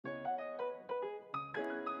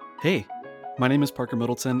Hey, my name is Parker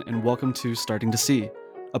Middleton, and welcome to Starting to See,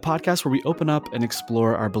 a podcast where we open up and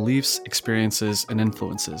explore our beliefs, experiences, and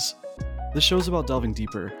influences. This show is about delving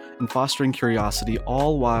deeper and fostering curiosity,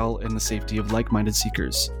 all while in the safety of like-minded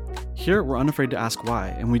seekers. Here, we're unafraid to ask why,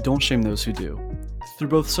 and we don't shame those who do. Through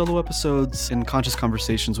both solo episodes and conscious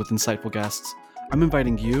conversations with insightful guests, I'm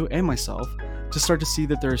inviting you and myself to start to see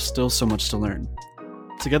that there is still so much to learn.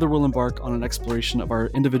 Together, we'll embark on an exploration of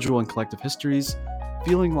our individual and collective histories,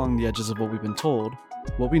 feeling along the edges of what we've been told,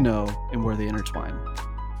 what we know, and where they intertwine.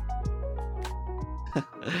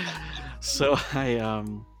 So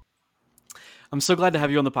I'm so glad to have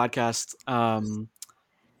you on the podcast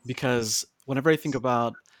because whenever I think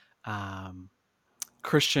about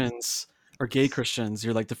Christians or gay Christians,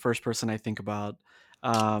 you're like the first person I think about.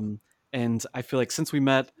 And I feel like since we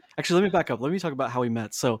met, actually, let me back up. Let me talk about how we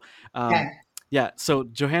met. So, so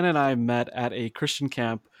Johannah and I met at a Christian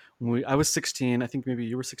camp when I was 16. I think maybe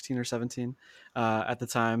you were 16 or 17 at the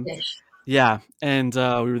time. Yeah. And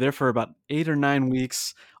we were there for about 8 or 9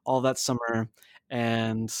 weeks, all that summer.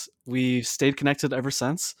 And we stayed connected ever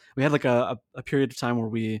since. We had like a period of time where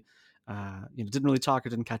we didn't really talk or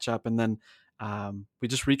didn't catch up. And then we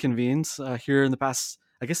just reconvened here in the past,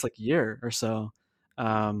 I guess, like year or so.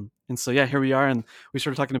 And so, yeah, here we are. And we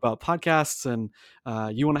started talking about podcasts, and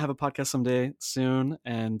you want to have a podcast someday soon.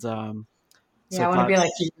 And I want to be like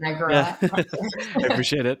you when I grow up. I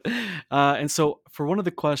appreciate it. And so for one of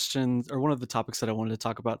the questions or one of the topics that I wanted to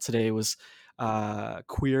talk about today was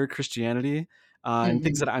queer Christianity and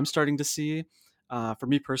things that I'm starting to see. For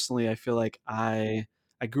me personally, I feel like I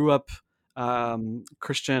grew up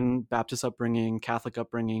Christian, Baptist upbringing, Catholic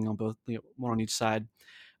upbringing on both, one on each side.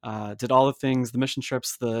 Did all the things, the mission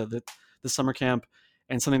trips, the summer camp,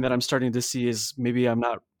 and something that I'm starting to see is maybe I'm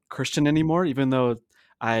not Christian anymore, even though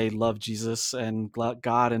I love Jesus and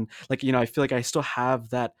God, and I feel like I still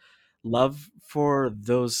have that love for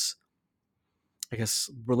those, I guess,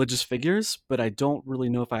 religious figures, but I don't really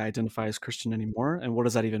know if I identify as Christian anymore, and what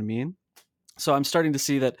does that even mean? So I'm starting to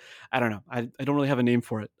see that, I don't know, I don't really have a name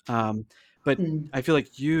for it, but I feel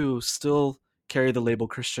like you still carry the label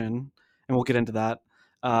Christian, and we'll get into that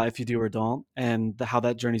if you do or don't, and how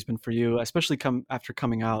that journey's been for you, especially after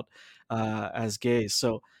coming out as gay.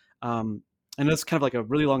 So I know it's kind of like a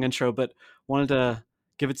really long intro, but wanted to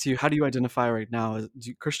give it to you. How do you identify right now? Is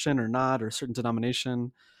you Christian or not, or a certain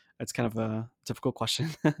denomination? It's kind of a difficult question.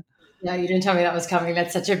 Yeah, you didn't tell me that was coming.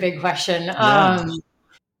 That's such a big question. Yeah.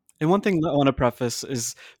 And one thing that I want to preface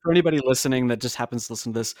is for anybody listening that just happens to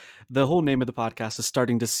listen to this, the whole name of the podcast is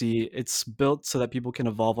Starting to See. It's built so that people can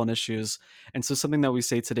evolve on issues. And so something that we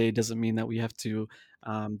say today doesn't mean that we have to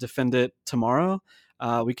defend it tomorrow.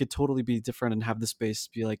 We could totally be different and have the space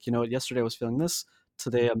to be like, you know what, yesterday I was feeling this,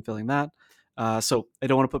 today I'm feeling that. So I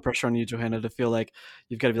don't want to put pressure on you, Johannah, to feel like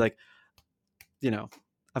you've got to be like,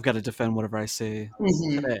 I've got to defend whatever I say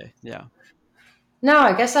today. Yeah. No,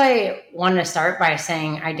 I guess I want to start by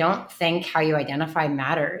saying I don't think how you identify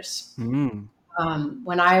matters. When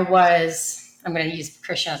I was, I'm going to use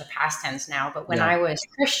Christian as a past tense now, but when I was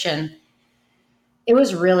Christian, it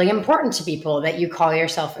was really important to people that you call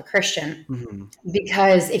yourself a Christian,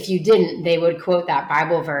 because if you didn't, they would quote that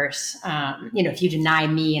Bible verse. If you deny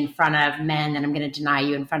me in front of men, then I'm going to deny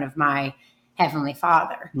you in front of my heavenly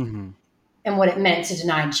Father. And what it meant to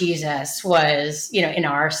deny Jesus was, in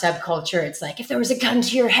our subculture, it's like, if there was a gun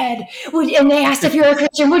to your head, and they asked if you're a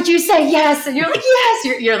Christian, would you say yes? And you're like,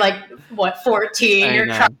 yes. You're like, 14? You're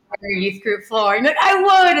crying on your youth group floor. And you're like, I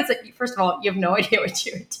would. It's like, first of all, you have no idea what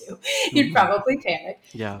you would do. You'd probably panic.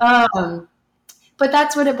 Yeah. But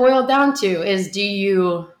that's what it boiled down to is, do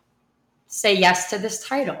you say yes to this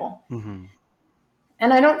title? And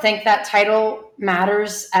I don't think that title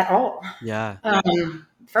matters at all. Yeah.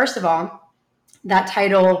 First of all, that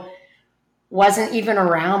title wasn't even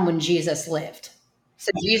around when Jesus lived. So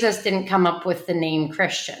Jesus didn't come up with the name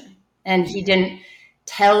Christian, and he didn't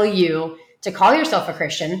tell you to call yourself a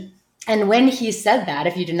Christian. And when he said that,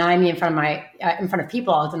 if you deny me in front of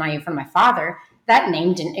people, I'll deny you in front of my Father, that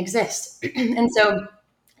name didn't exist. And so,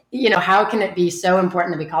 how can it be so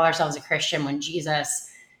important that we call ourselves a Christian when Jesus,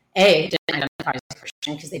 A, didn't identify as a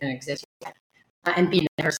Christian because they didn't exist yet, and B,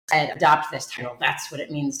 never said, adopt this title. That's what it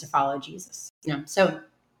means to follow Jesus. So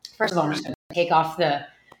first of all, I'm just going to take off the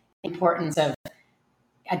importance of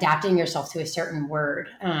adapting yourself to a certain word.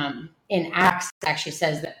 In Acts, it actually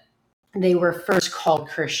says that they were first called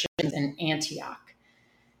Christians in Antioch.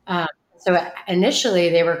 So initially,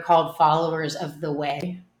 they were called followers of the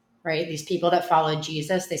way, right? These people that followed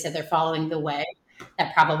Jesus, they said they're following the way.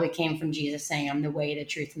 That probably came from Jesus saying, I'm the way, the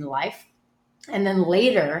truth, and the life. And then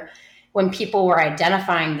later, when people were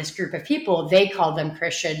identifying this group of people, they called them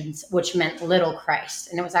Christians, which meant little Christ.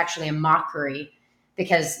 And it was actually a mockery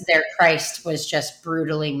because their Christ was just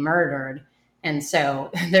brutally murdered. And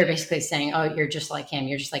so they're basically saying, oh, you're just like him.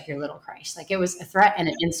 You're just like your little Christ. Like, it was a threat and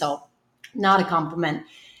an insult, not a compliment.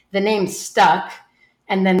 The name stuck.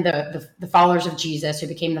 And then the followers of Jesus, who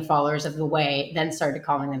became the followers of the way, then started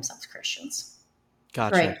calling themselves Christians.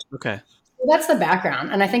 Gotcha. Right. Okay. So that's the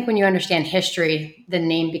background. And I think when you understand history, the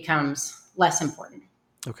name becomes less important.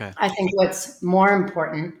 Okay. I think what's more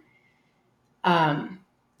important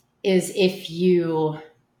is if you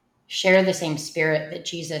share the same spirit that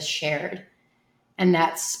Jesus shared, and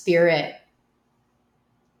that spirit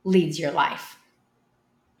leads your life.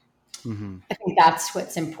 Mm-hmm. I think that's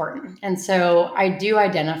what's important. And so I do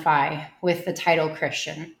identify with the title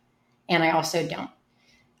Christian, and I also don't.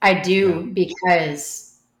 I Yeah. do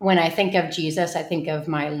because when I think of Jesus, I think of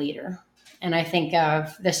my leader. And I think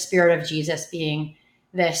of the spirit of Jesus being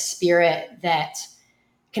the spirit that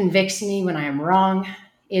convicts me when I am wrong.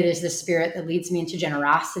 It is the spirit that leads me into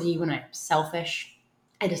generosity when I'm selfish.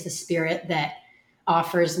 It is the spirit that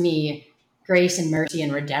offers me grace and mercy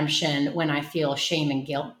and redemption when I feel shame and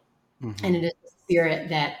guilt. Mm-hmm. And it is the spirit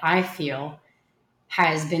that I feel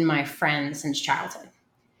has been my friend since childhood.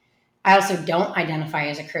 I also don't identify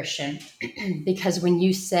as a Christian because when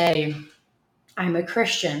you say I'm a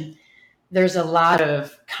Christian, there's a lot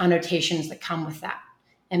of connotations that come with that.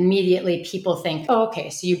 Immediately, people think, oh, okay,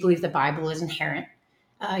 so you believe the Bible is inherent.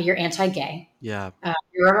 You're anti gay. Yeah.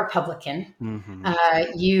 You're a Republican.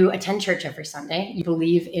 Mm-hmm. You attend church every Sunday. You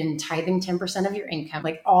believe in tithing 10% of your income.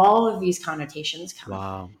 Like, all of these connotations come.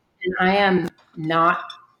 Wow. And I am not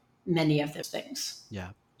many of those things, Yeah.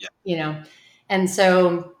 you know? And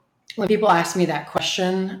so when people ask me that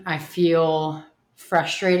question, I feel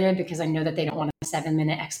frustrated because I know that they don't want a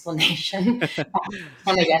 7-minute explanation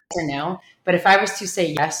on a yes or no. But if I was to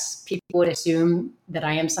say yes, people would assume that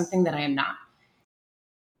I am something that I am not.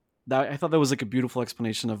 I thought that was like a beautiful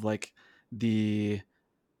explanation of like the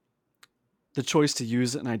choice to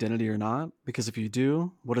use an identity or not. Because if you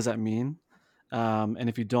do, what does that mean? And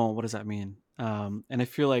if you don't, what does that mean? And I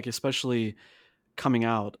feel like, especially coming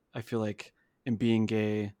out, I feel like in being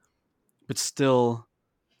gay, but still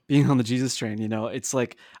being on the Jesus train, it's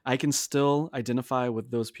like I can still identify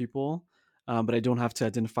with those people, but I don't have to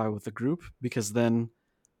identify with the group, because then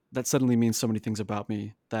that suddenly means so many things about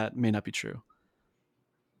me that may not be true.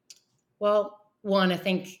 Well, one, I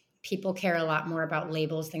think people care a lot more about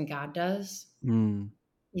labels than God does. Mm,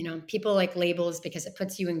 People like labels because it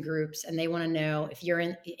puts you in groups and they want to know if you're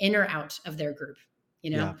in or out of their group,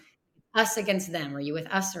 you yeah, know, us against them. Are you with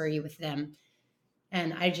us or are you with them?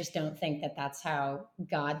 And I just don't think that that's how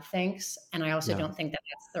God thinks. And I also yeah, don't think that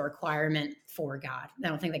that's the requirement for God. I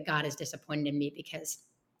don't think that God is disappointed in me because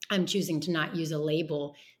I'm choosing to not use a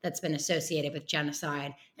label that's been associated with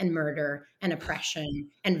genocide and murder and oppression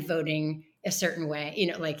and voting a certain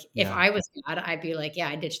way. Like, if yeah, I was God, I'd be like, yeah,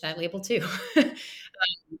 I ditched that label too.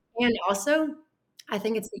 And also, I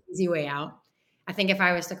think it's the easy way out. I think if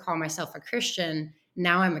I was to call myself a Christian,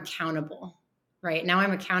 now I'm accountable, right? Now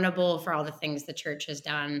I'm accountable for all the things the church has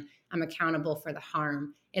done. I'm accountable for the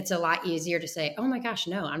harm. It's a lot easier to say, "Oh my gosh,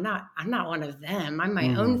 no, I'm not one of them. I'm my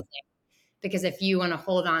own hmm, thing." Because if you want to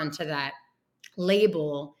hold on to that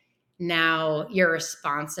label, now you're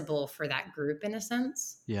responsible for that group in a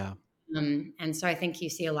sense. yeah, And so I think you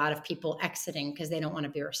see a lot of people exiting because they don't want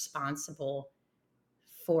to be responsible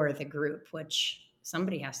for the group, which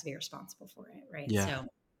somebody has to be responsible for it, right? yeah. So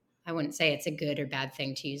I wouldn't say it's a good or bad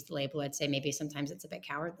thing to use the label. I'd say maybe sometimes it's a bit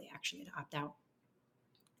cowardly actually to opt out.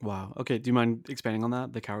 Wow. Okay. Do you mind expanding on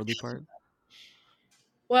that, the cowardly part?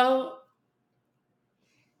 Well,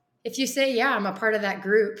 if you say, yeah, I'm a part of that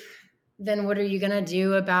group, then what are you going to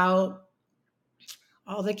do about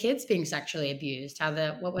all the kids being sexually abused? What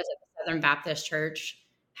was it? The Southern Baptist Church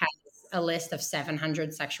has a list of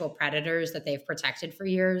 700 sexual predators that they've protected for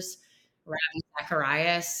years. Ravi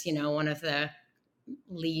Zacharias, one of the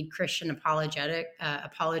lead Christian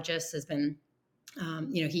apologists, has been,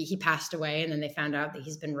 he passed away, and then they found out that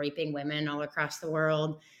he's been raping women all across the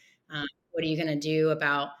world. What are you going to do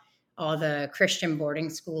about all the Christian boarding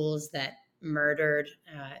schools that murdered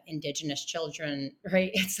indigenous children?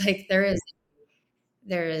 Right? It's like there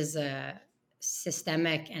is a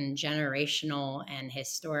systemic and generational and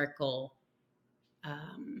historical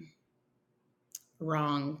um,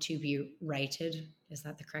 wrong to be righted. Is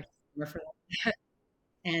that the correct word for that?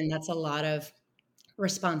 And that's a lot of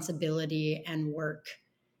responsibility and work.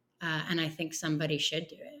 And I think somebody should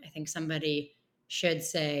do it. I think somebody should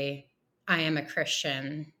say, I am a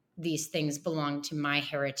Christian. These things belong to my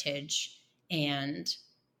heritage. And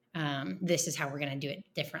this is how we're going to do it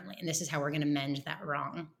differently, and this is how we're going to mend that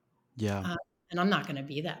wrong. Yeah. Uh, and I'm not going to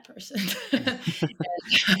be that person. and,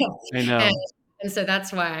 I and, know. and so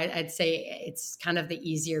that's why I'd say it's kind of the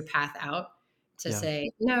easier path out to Yeah.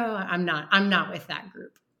 say, no, I'm not with that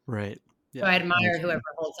group. Right. So I Yeah. That admire makes whoever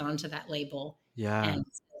sense. holds on to that label Yeah. and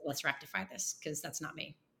says, let's rectify this, because that's not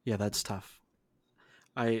me. Yeah, that's tough.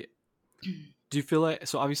 I do you feel like,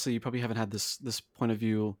 so obviously you probably haven't had this point of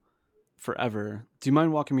view forever. Do you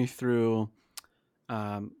mind walking me through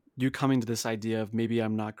you coming to this idea of maybe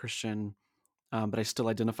I'm not Christian, but I still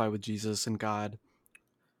identify with Jesus and God,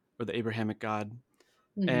 or the Abrahamic God,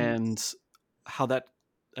 Mhm. and how that,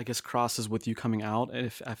 I guess, crosses with you coming out,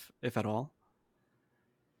 if at all?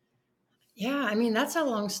 Yeah, I mean, that's a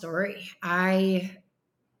long story. I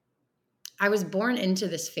was born into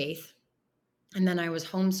this faith, and then I was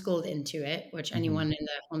homeschooled into it, which Hmm. anyone in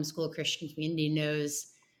the homeschool Christian community knows.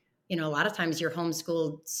 A lot of times you're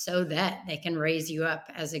homeschooled so that they can raise you up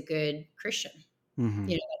as a good Christian. Hmm.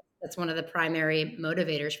 You know, that's one of the primary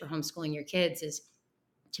motivators for homeschooling your kids, is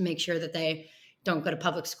to make sure that they don't go to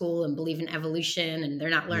public school and believe in evolution, and they're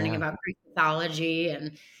not learning Yeah. about Greek mythology,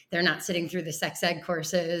 and they're not sitting through the sex ed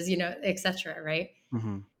courses, et cetera, right?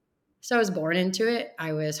 Hmm. So I was born into it.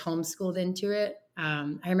 I was homeschooled into it. I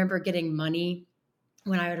remember getting money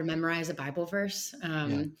when I would memorize a Bible verse.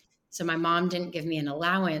 Yeah. So my mom didn't give me an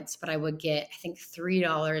allowance, but I would get, I think,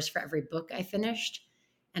 $3 for every book I finished.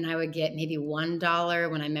 And I would get maybe $1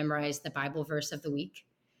 when I memorized the Bible verse of the week.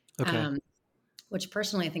 Okay. Um, which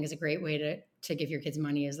personally I think is a great way to give your kids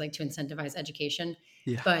money, is like to incentivize education.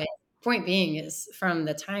 Yeah. But point being is, from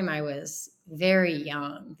the time I was very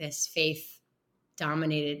young, this faith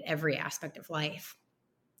dominated every aspect of life.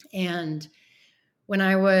 And when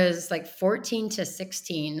I was like 14 to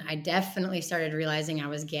 16, I definitely started realizing I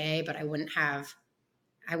was gay, but I wouldn't have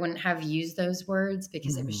used those words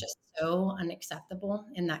because it was Hmm. just so unacceptable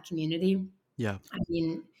in that community. Yeah. I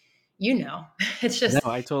mean, it's No, just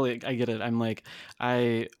I get it. I'm like,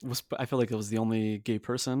 I feel like I was the only gay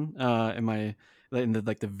person in the,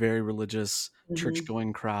 like, the very religious church mhm.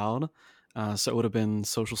 going crowd. So it would have been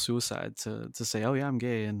social suicide to say, oh yeah, I'm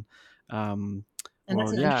gay. And And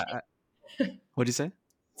that's or an yeah, understatement. what'd you say?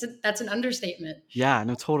 That's an understatement. Yeah,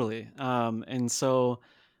 no, totally. And so,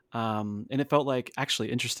 and it felt like,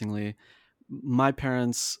 actually, interestingly, my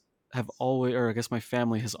parents have always, or I guess my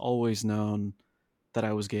family has always known that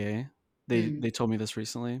I was gay. Mm, They told me this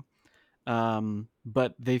recently.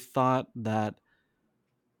 But they thought that,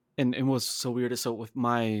 and it was so weird. So with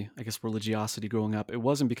my, I guess, religiosity growing up, it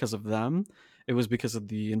wasn't because of them. It was because of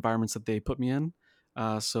the environments that they put me in.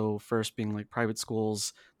 So first being like private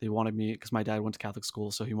schools, they wanted me, because my dad went to Catholic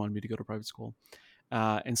school, so he wanted me to go to private school.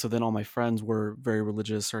 And so then all my friends were very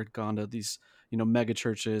religious, or had gone to these, mega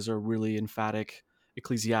churches, or really emphatic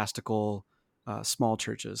ecclesiastical small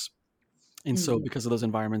churches. And so mhm, because of those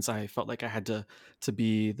environments, I felt like I had to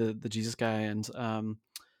be the Jesus guy.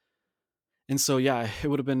 And so, yeah, it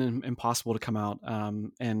would have been impossible to come out.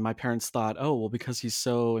 And my parents thought, oh, well, because he's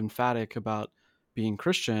so emphatic about being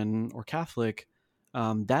Christian or Catholic,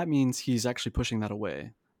 that means he's actually pushing that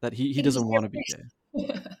away, that he he doesn't want to be deserves gay.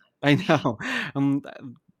 it. I know. Um,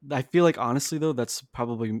 I feel like, honestly, though, that's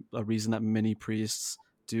probably a reason that many priests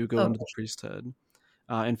do go Oh, into the priesthood.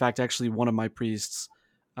 In fact, actually, one of my priests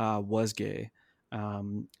was gay,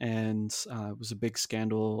 and it was a big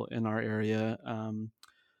scandal in our area.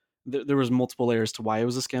 There was multiple layers to why it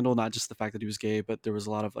was a scandal, not just the fact that he was gay, but there was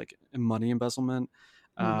a lot of, like, money embezzlement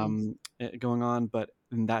mhm. going on. But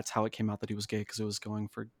and that's how it came out that he was gay, because it was going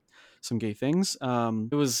for some gay things.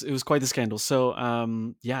 It was quite the scandal. So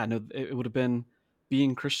yeah, no, it would have been,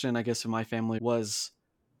 being Christian, I guess, in my family was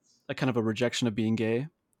a kind of a rejection of being gay.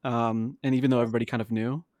 And even though everybody kind of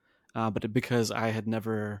knew, because I had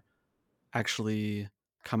never actually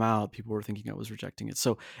come out, people were thinking I was rejecting it.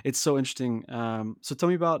 So it's so interesting. So tell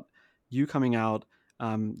me about you coming out.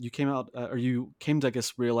 You came out, or you came to, I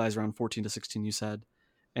guess, realize around 14 to 16, you said,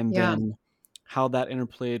 and Yeah. then how that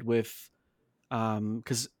interplayed with,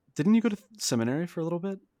 because didn't you go to seminary for a little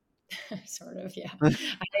bit? Sort of, yeah.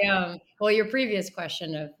 Well, your previous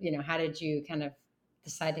question of, how did you kind of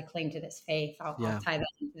decide to cling to this faith? I'll Yeah. tie that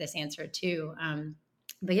into this answer too.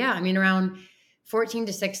 But yeah, I mean, around 14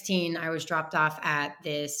 to 16, I was dropped off at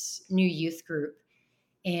this new youth group,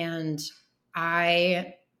 and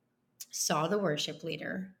I saw the worship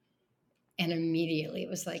leader, and immediately it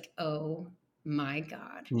was like, oh my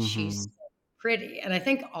God, she's Hmm. so pretty. And I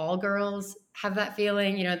think all girls have that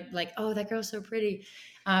feeling, like, oh, that girl's so pretty.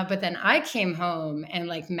 But then I came home and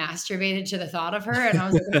like masturbated to the thought of her. And I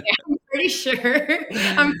was like, okay, I'm pretty sure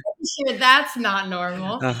sure that's not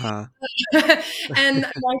normal. Uh-huh. And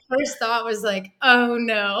my first thought was like, oh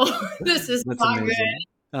no, this is That's not good. amazing.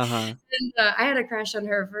 Uh-huh. And I had a crush on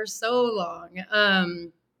her for so long.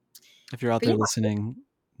 If you're out But there yeah, listening.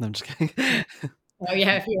 No, I'm just kidding. oh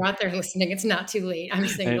yeah, if you're out there listening, it's not too late. I'm Right.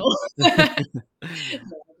 single. No, I'm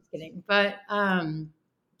just kidding. But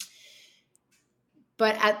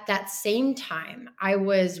at that same time, I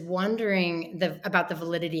was wondering about the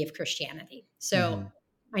validity of Christianity. So Mhm.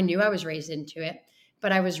 I knew I was raised into it,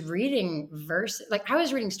 but I was reading I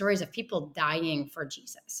was reading stories of people dying for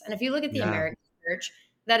Jesus. And if you look at the Yeah. American church,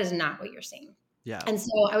 that is not what you're seeing. Yeah. And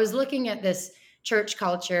so I was looking at this church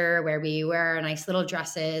culture where we wear our nice little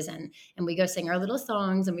dresses and we go sing our little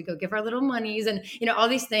songs and we go give our little monies and all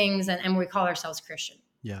these things and we call ourselves Christian.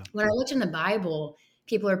 Yeah. When I looked in the Bible,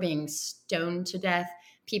 people are being stoned to death.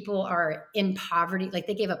 People are in poverty. Like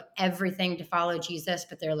they gave up everything to follow Jesus,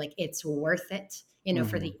 but they're like, it's worth it,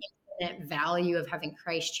 for the Mhm. infinite value of having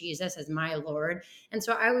Christ Jesus as my Lord. And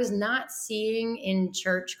so I was not seeing in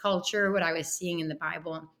church culture what I was seeing in the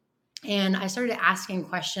Bible. And I started asking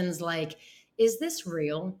questions like, is this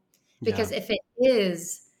real? Yeah. Because if it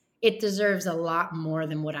is, it deserves a lot more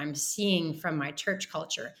than what I'm seeing from my church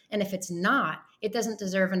culture. And if it's not, it doesn't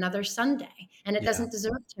deserve another Sunday. And it Yeah. doesn't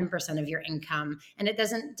deserve 10% of your income. And it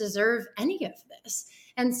doesn't deserve any of this.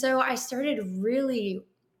 And so I started really,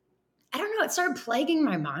 I don't know, it started plaguing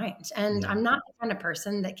my mind. And Yeah. I'm not the kind of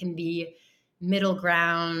person that can be middle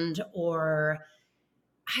ground or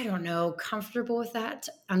I don't know, comfortable with that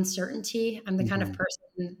uncertainty. I'm the kind of Mhm.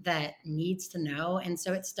 person that needs to know. And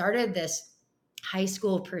so it started this high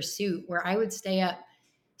school pursuit where I would stay up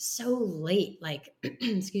so late, like,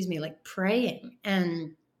 excuse me, like praying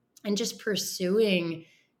and just pursuing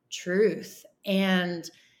truth. And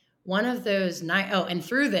one of those nights, oh, and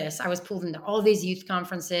through this, I was pulled into all these youth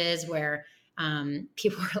conferences where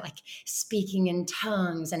people were like speaking in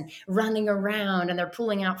tongues and running around and they're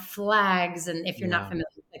pulling out flags. And if you're not Yeah. familiar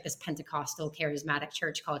with like this Pentecostal charismatic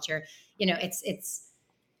church culture, it's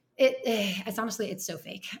honestly, it's so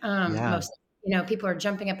fake. Yeah. Most, people are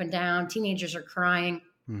jumping up and down, teenagers are crying.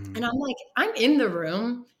 Mhm. And I'm like, I'm in the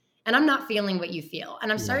room and I'm not feeling what you feel.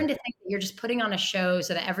 And I'm Yeah. starting to think that you're just putting on a show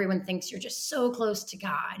so that everyone thinks you're just so close to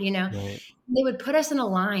God. Right. They would put us in a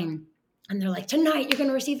line and they're like, tonight you're going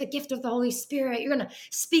to receive the gift of the Holy Spirit. You're going to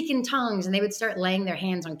speak in tongues. And they would start laying their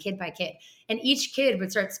hands on kid by kid. And each kid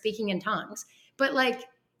would start speaking in tongues. But like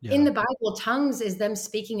in Yeah. the Bible, tongues is them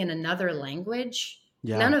speaking in another language.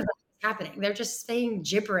 Yeah. None of that is happening. They're just saying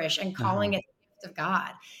gibberish and Uh-huh. calling it the gift of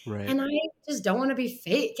God. Right. And I just don't want to be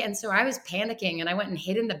fake. And so I was panicking and I went and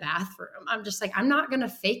hid in the bathroom. I'm just like, I'm not going to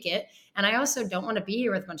fake it. And I also don't want to be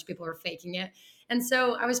here with a bunch of people who are faking it. And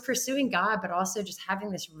so I was pursuing God, but also just having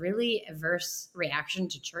this really averse reaction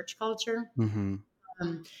to church culture. Mhm.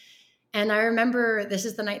 Um, and I remember this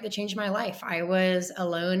is the night that changed my life. I was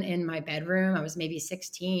alone in my bedroom. I was maybe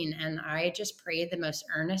 16, and I just prayed the most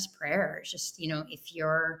earnest prayers. Just, if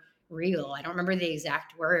you're real, I don't remember the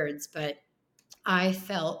exact words, but I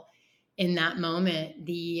felt in that moment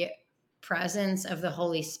the presence of the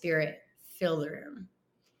Holy Spirit fill the room.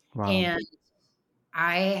 Wow. And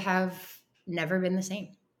I have never been the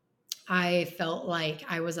same. I felt like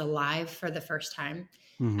I was alive for the first time.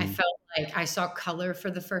 I Mhm. felt like I saw color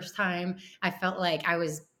for the first time. I felt like I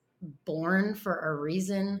was born for a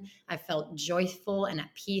reason. I felt joyful and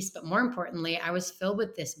at peace. But more importantly, I was filled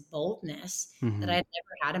with this boldness that I Mhm. had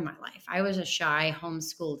never had in my life. I was a shy,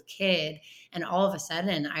 homeschooled kid. And all of a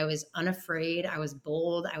sudden, I was unafraid. I was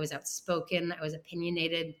bold. I was outspoken. I was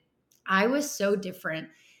opinionated. I was so different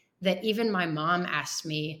that even my mom asked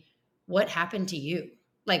me, what happened to you?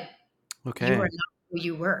 Like, you Okay. are not who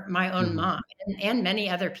you were. My own Mhm. mom and many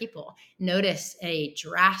other people noticed a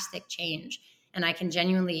drastic change. And I can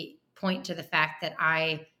genuinely point to the fact that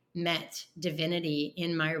I met divinity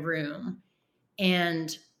in my room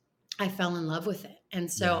and I fell in love with it. And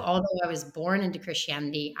so, Yeah. although I was born into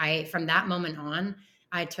Christianity, from that moment on,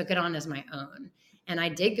 I took it on as my own. And I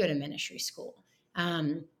did go to ministry school.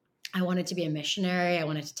 Um, I wanted to be a missionary. I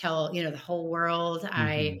wanted to tell, the whole world.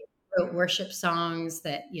 I Mhm. wrote worship songs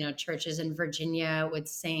that, churches in Virginia would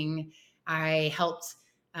sing. I helped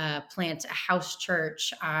plant a house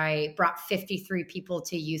church. I brought 53 people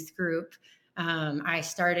to youth group. I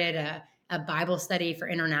started a Bible study for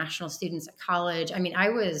international students at college. I mean,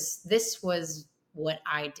 this was what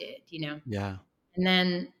I did. Yeah. And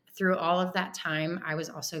then through all of that time, I was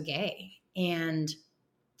also gay. And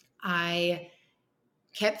I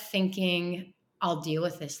kept thinking, I'll deal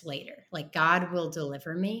with this later. Like, God will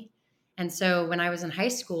deliver me. And so when I was in high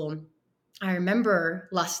school, I remember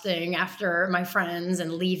lusting after my friends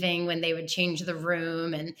and leaving when they would change the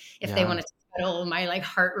room. And if they Yeah. wanted to cuddle, my like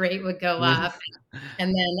heart rate would go up. And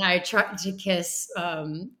then I tried to kiss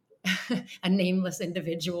a nameless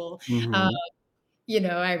individual. Uh, Mhm.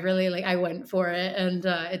 I really like I went for it, and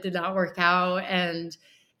it did not work out. And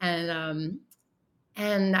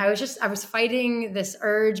I was fighting this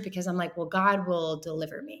urge because I'm like, well, God will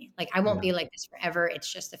deliver me. Like I won't Yeah. be like this forever.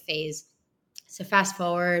 It's just a phase. So fast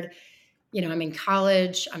forward, I'm in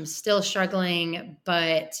college. I'm still struggling,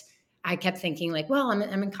 but I kept thinking like, well, I'm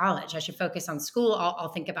in college. I should focus on school. I'll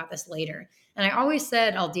think about this later. And I always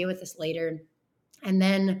said I'll deal with this later. And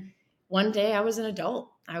then one day I was an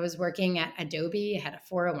adult. I was working at Adobe. I had a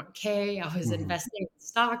 401k. I was Mhm. investing in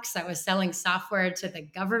stocks. I was selling software to the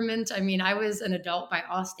government. I mean, I was an adult by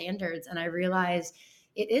all standards. And I realized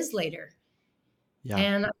it is later. Yeah.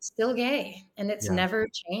 And I'm still gay. And it's Yeah. never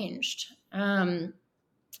changed. And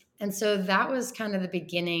so that was kind of the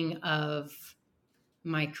beginning of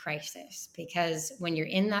my crisis, because when you're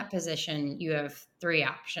in that position, you have three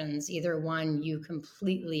options. Either one, you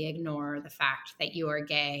completely ignore the fact that you are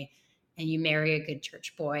gay and you marry a good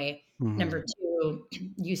church boy. Mhm. Number two,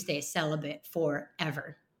 you stay celibate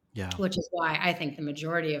forever, Yeah. which is why I think the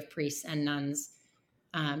majority of priests and nuns,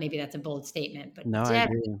 maybe that's a bold statement, but No, I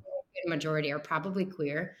definitely agree. a good majority are probably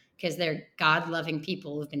queer because they're God loving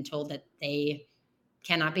people who've been told that they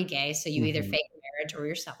cannot be gay. So you either Mhm. fake marriage or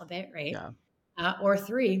you're celibate, right? Yeah. Or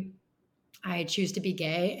three, I choose to be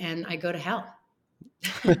gay and I go to hell.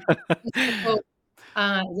 So,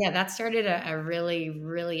 yeah, that started a really,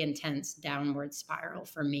 really intense downward spiral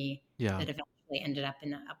for me Yeah. that eventually ended up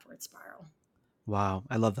in an upward spiral. Wow,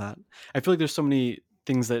 I love that. I feel like there's so many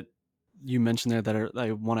things that you mentioned there that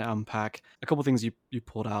I wanna unpack. A couple things you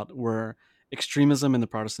pulled out were extremism in the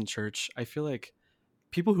Protestant church. I feel like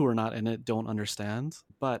people who are not in it don't understand,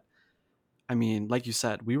 but I mean, like you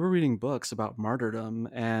said, we were reading books about martyrdom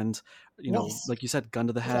and, Yes. like you said, gun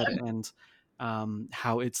to the head and,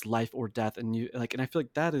 how it's life or death, and and I feel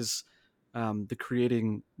like that is, the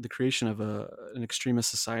creation of an extremist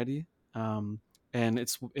society, and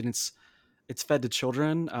it's fed to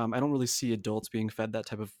children. I don't really see adults being fed that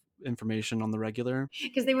type of information on the regular.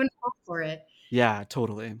 Because they wouldn't fall for it. Yeah,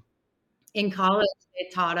 totally. In college, they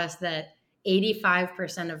taught us that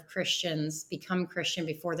 85% of Christians become Christian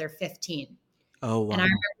before they're 15. Oh, And I wow.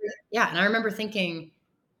 remember, yeah, and I remember thinking,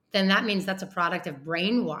 then that means that's a product of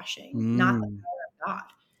brainwashing, not the Mm, power of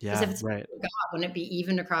God. Because yeah, if it's right. God, wouldn't it be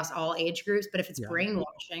even across all age groups? But if it's Yeah,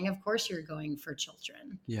 brainwashing, of course you're going for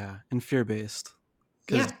children. yeah, and fear-based.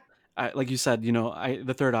 'Cause Yeah, like you said,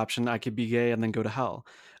 the third option, I could be gay and then go to hell.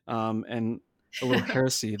 And a little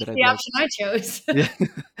heresy that I'd the like option I chose. Yeah.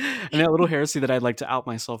 And that little heresy that I'd like to out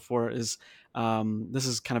myself for is, this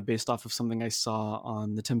is kind of based off of something I saw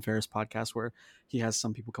on the Tim Ferriss podcast where he has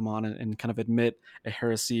some people come on and kind of admit a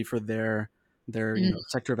heresy for their Mm,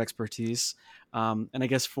 sector of expertise. And I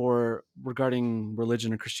guess for regarding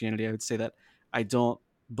religion or Christianity, I would say that I don't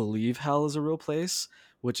believe hell is a real place,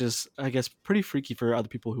 which is, I guess, pretty freaky for other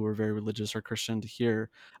people who are very religious or Christian to hear.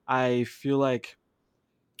 I feel like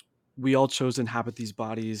we all chose to inhabit these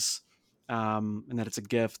bodies, and that it's a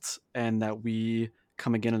gift and that we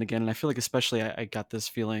come again and again. And I feel like especially I got this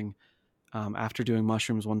feeling after doing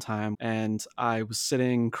mushrooms one time, and I was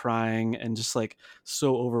sitting crying and just like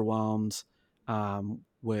so overwhelmed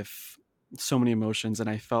with so many emotions, and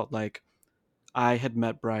I felt like I had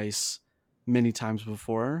met Bryce many times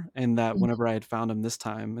before, and that mm, whenever I had found him this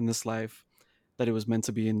time in this life, that it was meant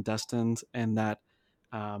to be and destined, and that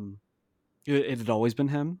um, it had always been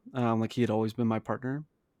him. Like he had always been my partner.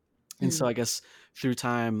 And so mm, I guess through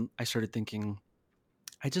time, I started thinking,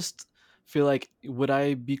 I just feel like, would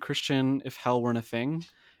I be Christian if hell weren't a thing?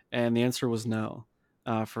 And the answer was no,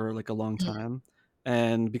 for like a long mm, time.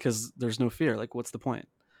 And because there's no fear, like, what's the point?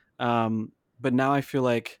 But now I feel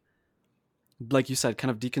like you said,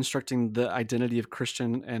 kind of deconstructing the identity of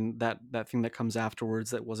Christian and that thing that comes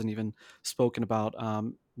afterwards that wasn't even spoken about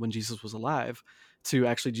when Jesus was alive, to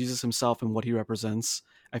actually Jesus himself and what he represents.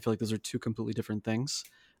 I feel like those are two completely different things.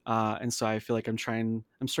 And so I feel like I'm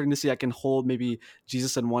starting to see I can hold maybe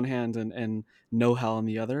Jesus in one hand and no hell in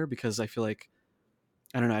the other, because I feel like,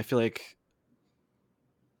 I don't know, I feel like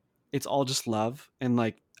it's all just love, and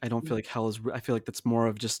like I don't mm, feel like hell is I feel like that's more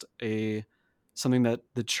of just a something that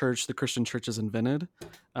the Christian church has invented.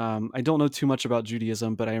 I don't know too much about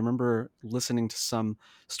Judaism, but I remember listening to some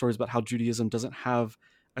stories about how Judaism doesn't have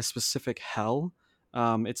a specific hell.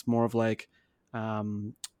 It's more of like,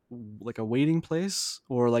 um, like a waiting place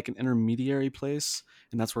or like an intermediary place,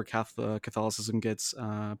 and that's where Catholicism gets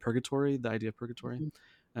purgatory, the idea of purgatory,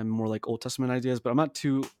 and more like Old Testament ideas. But I'm not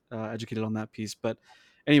too educated on that piece. But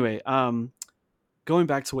anyway, going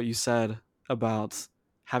back to what you said about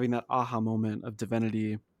having that aha moment of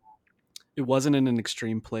divinity, it wasn't in an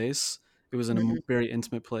extreme place. It was in a Mm-hmm. very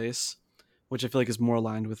intimate place, which I feel like is more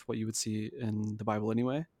aligned with what you would see in the Bible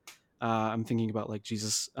anyway. I'm thinking about like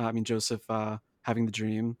Joseph having the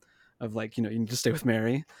dream of like, you need to stay with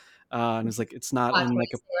Mary. And it's like, it's not Plot in like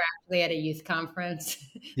a, twist, they were actually at a youth conference.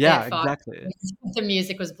 They yeah, had fought. exactly. The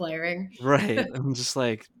music was blaring. Right. I'm just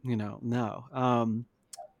like, no.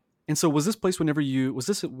 And so was this place was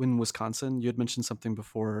this in Wisconsin? You had mentioned something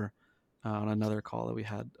before on another call that we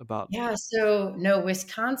had about, Yeah, so no,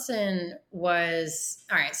 Wisconsin was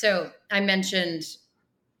all right. So I mentioned,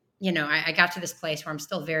 I got to this place where I'm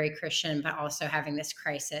still very Christian, but also having this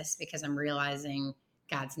crisis because I'm realizing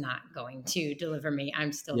God's not going to deliver me.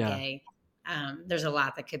 I'm still yeah. gay. There's a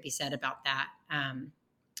lot that could be said about that.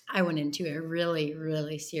 I went into a really,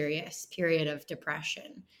 really serious period of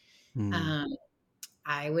depression. Mm, Um,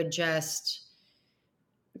 I would just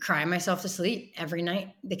cry myself to sleep every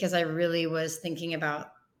night because I really was thinking about,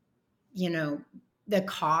 you know, the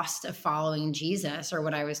cost of following Jesus, or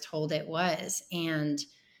what I was told it was. And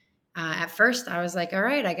at first I was like, all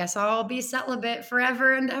right, I guess I'll be celibate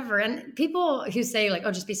forever and ever. And people who say like,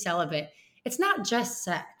 oh, just be celibate. It's not just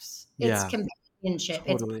sex. It's yeah, companionship.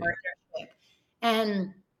 It's totally. partnership.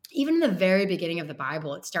 And even in the very beginning of the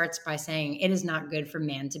Bible, it starts by saying it is not good for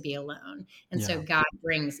man to be alone. And so Yeah. God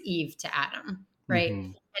brings Eve to Adam, right?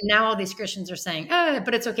 Hmm. And now all these Christians are saying, oh,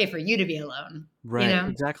 but it's okay for you to be alone, Right. a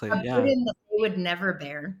Exactly. Yeah. burden that they would never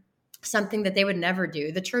bear, something that they would never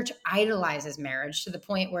do. The church idolizes marriage to the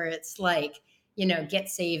point where it's like, get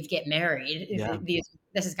saved, get married. Yeah.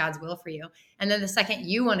 This is God's will for you. And then the second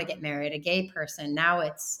you want to get married, a gay person, now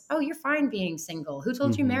it's, oh, you're fine being single. Who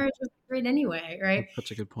told you Hmm. marriage was great anyway? Right. That's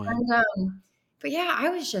such a good point. And, but yeah, I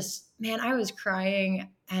was just, man, I was crying,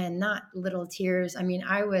 and not little tears. I mean,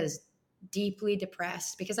 I was deeply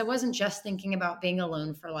depressed because I wasn't just thinking about being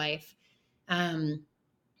alone for life. Um,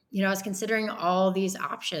 I was considering all these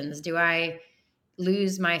options. Do I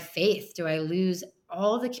lose my faith? Do I lose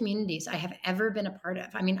all the communities I have ever been a part of?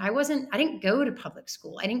 I mean, I didn't go to public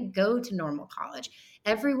school. I didn't go to normal college.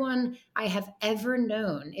 Everyone I have ever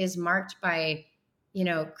known is marked by,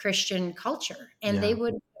 Christian culture, and they Yeah.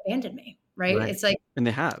 would abandon me, right? Right. It's like, And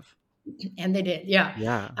they have. and they did. Yeah.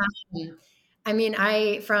 Yeah. I mean,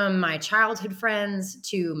 from my childhood friends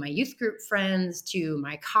to my youth group friends to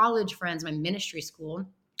my college friends, my ministry school,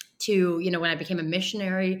 to, when I became a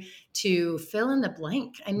missionary, to fill in the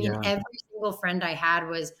blank. I mean, Yeah. every single friend I had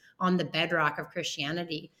was on the bedrock of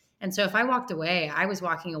Christianity. And so if I walked away, I was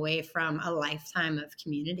walking away from a lifetime of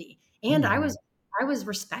community. And Mhm. I was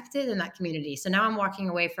respected in that community. So now I'm walking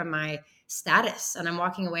away from my status, and I'm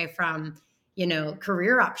walking away from,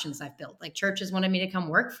 career options I've built. Like churches wanted me to come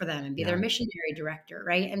work for them and be their Yeah. missionary director,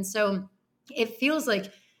 right? And so it feels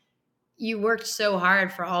like you worked so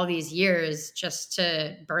hard for all these years just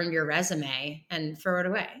to burn your resume and throw it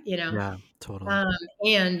away, Yeah. Totally. um,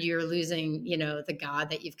 and you're losing, the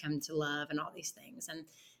God that you've come to love and all these things.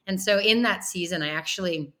 And so in that season,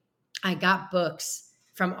 I got books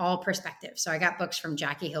from all perspectives. So I got books from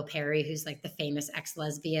Jackie Hill Perry, who's like the famous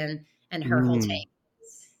ex-lesbian, and her whole Mm. take,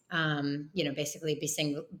 basically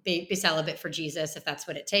be celibate for Jesus if that's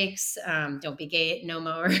what it takes. Don't be gay no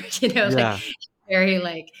more. Like Yeah. very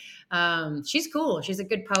like, she's cool. She's a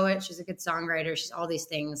good poet. She's a good songwriter. She's all these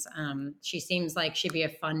things. She seems like she'd be a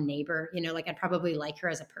fun neighbor. Like I'd probably like her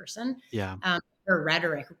as a person. Yeah. Her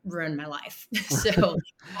rhetoric ruined my life. So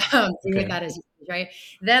see what Okay. God is, right?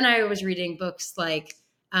 Then I was reading books like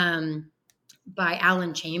by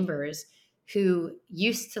Alan Chambers, who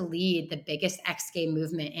used to lead the biggest ex-gay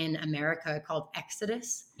movement in America called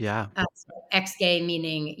Exodus. Yeah. So ex-gay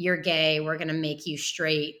meaning you're gay, we're going to make you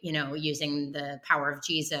straight, using the power of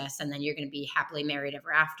Jesus, and then you're going to be happily married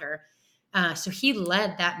ever after. So he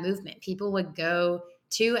led that movement. People would go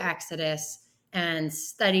to Exodus and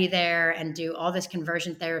study there and do all this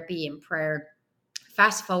conversion therapy and prayer.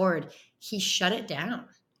 Fast forward, he shut it down.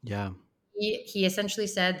 Yeah. He essentially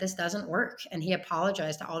said this doesn't work, and he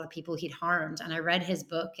apologized to all the people he'd harmed. And I read his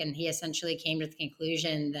book, and he essentially came to the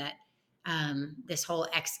conclusion that this whole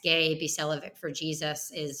ex-gay be celibate for Jesus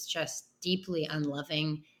is just deeply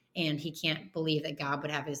unloving, and he can't believe that God would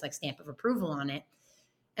have his like stamp of approval on it.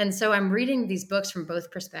 And so I'm reading these books from both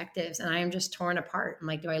perspectives, and I am just torn apart. I'm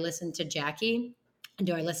like, do I listen to Jackie?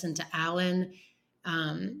 Do I listen to Alan?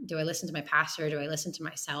 Do I listen to my pastor? Do I listen to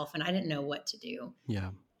myself? And I didn't know what to do. Yeah.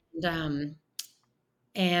 And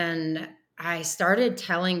And I started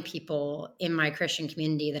telling people in my Christian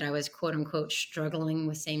community that I was, quote unquote, struggling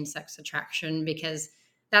with same sex attraction, because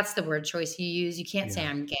that's the word choice you use. You can't say Yeah.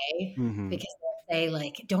 I'm gay, Mhm. because they say,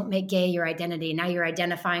 like, don't make gay your identity. Now you're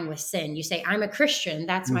identifying with sin. You say, I'm a Christian.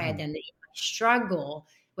 That's my Mhm. identity. I struggle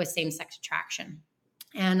with same sex attraction.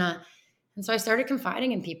 And, uh, and so I started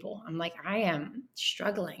confiding in people. I'm like, I am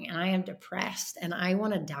struggling and I am depressed and I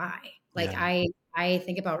want to die. Like, Yeah. I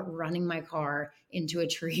think about running my car into a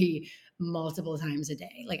tree multiple times a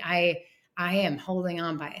day. Like, I am holding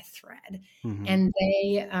on by a thread. Mhm. And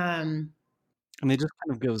And they just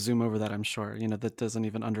kind of go zoom over that, I'm sure, that doesn't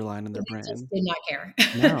even underline in their they just brain. did not care.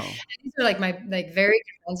 No. These are like my, like, very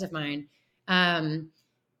good friends of mine. Um,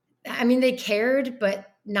 I mean, they cared,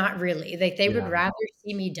 but not really. Like, they would Yeah. rather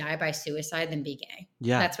see me die by suicide than be gay.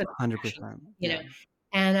 Yeah, That's what their passion is, 100%. you Yeah. know?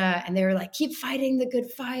 And they were like, "Keep fighting the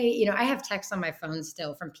good fight." I have texts on my phone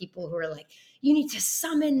still from people who are like, "You need to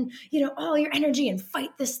summon, all your energy and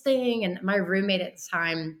fight this thing." And my roommate at the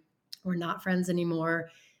time, we're not friends anymore.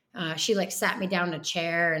 She, like, sat me down in a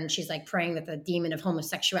chair and she's like praying that the demon of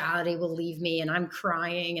homosexuality will leave me. And I'm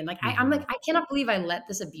crying. And, like, I'm Mhm. like, I cannot believe I let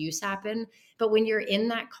this abuse happen. But when you're in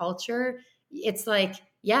that culture, it's like,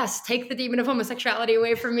 yes, take the demon of homosexuality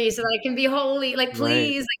away from me so that I can be holy. Like, Right.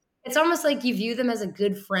 please. Like, it's almost like you view them as a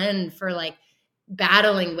good friend for, like,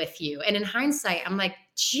 battling with you. And in hindsight, I'm like,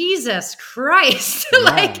 Jesus Christ.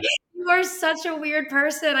 Like, Yeah. you are such a weird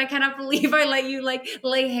person. I cannot believe I let you, like,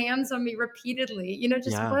 lay hands on me repeatedly.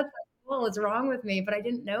 Just Yeah. what the hell is wrong with me? But I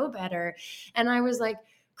didn't know better. And I was, like,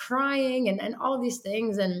 crying and all these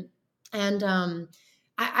things. And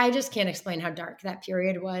I just can't explain how dark that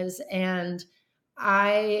period was. And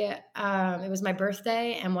it was my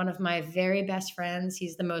birthday, and one of my very best friends,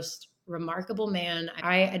 he's the most remarkable man.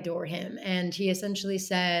 I adore him. And he essentially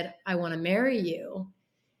said, I want to marry you.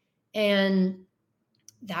 And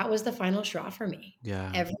that was the final straw for me.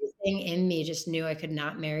 Yeah. Everything in me just knew I could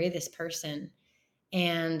not marry this person.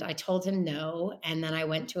 And I told him no. And then I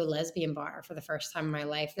went to a lesbian bar for the first time in my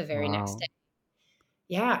life the very next Wow. day.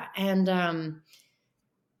 Yeah. And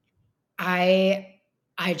I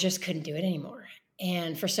I just couldn't do it anymore.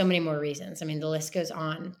 And for so many more reasons. I mean, the list goes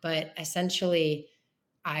on, but essentially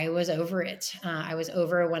I was over it. I was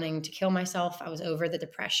over wanting to kill myself. I was over the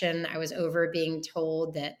depression. I was over being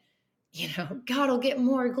told that, God will get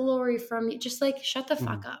more glory from you. Just, like, shut the Mhm.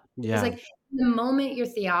 fuck up. Because, Yeah. like, the moment your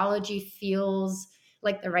theology feels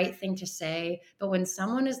like the right thing to say, but when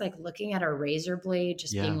someone is, like, looking at a razor blade,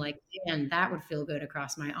 just being Yeah. like, man, that would feel good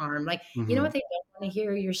across my arm. Like, you know Mhm. what they don't want to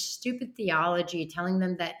hear? Your stupid theology telling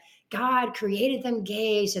them that God created them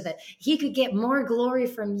gay so that he could get more glory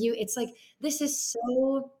from you. It's like, this is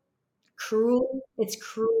so cruel. It's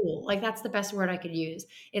cruel. Like, that's the best word I could use.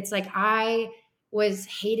 It's like, I was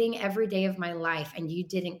hating every day of my life and you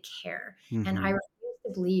didn't care. And I Mhm. refuse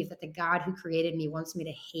to believe that the God who created me wants me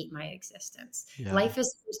to hate my existence. Yeah. Life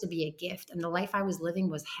is supposed to be a gift, and the life I was living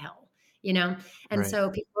was hell, you know? And Right.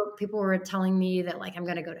 so people were telling me that, like, I'm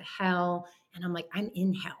going to go to hell, and I'm like, I'm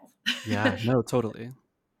in hell. Yeah. No, totally.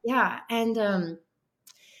 Yeah.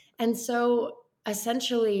 And so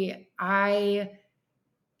essentially I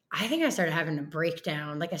think I started having a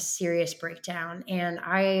breakdown, like a serious breakdown. And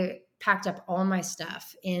I packed up all my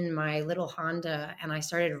stuff in my little Honda and I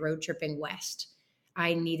started road tripping west.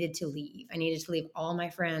 I needed to leave. I needed to leave all my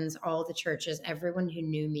friends, all the churches, everyone who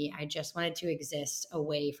knew me. I just wanted to exist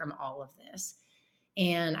away from all of this.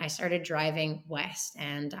 And I started driving west,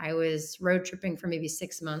 and I was road tripping for maybe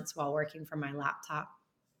 6 months while working from my laptop.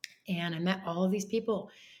 And I met all of these people.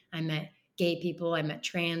 I met gay people. I met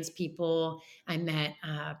trans people. I met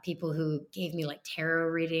people who gave me, like, tarot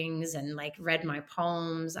readings and, like, read my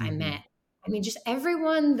poems. Mhm. I mean, just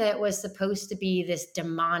everyone that was supposed to be this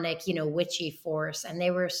demonic, witchy force. And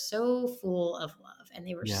they were so full of love, and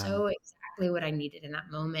they were Yeah. so exactly what I needed in that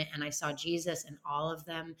moment. And I saw Jesus in all of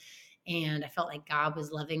them. And I felt like God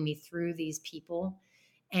was loving me through these people.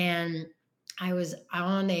 And I was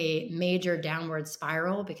on a major downward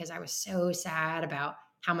spiral because I was so sad about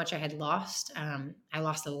how much I had lost. I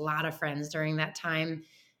lost a lot of friends during that time,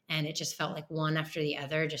 and it just felt like one after the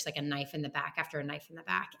other, just like a knife in the back after a knife in the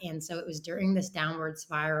back. And so it was during this downward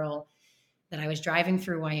spiral that I was driving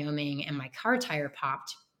through Wyoming and my car tire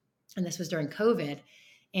popped. And this was during COVID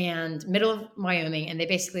and middle of Wyoming. And they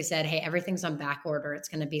basically said, hey, everything's on back order. It's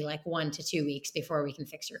going to be like 1 to 2 weeks before we can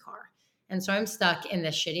fix your car. And so I'm stuck in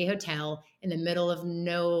this shitty hotel in the middle of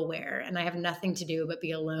nowhere. And I have nothing to do but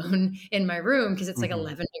be alone in my room because it's like Mhm.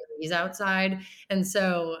 11 degrees outside. And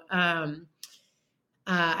so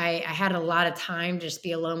I had a lot of time to just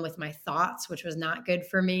be alone with my thoughts, which was not good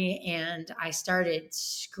for me. And I started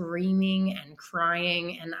screaming and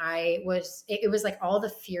crying. And it was like all the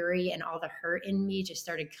fury and all the hurt in me just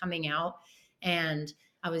started coming out. And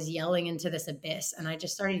I was yelling into this abyss. And I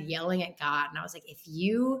just started yelling at God. And I was like, if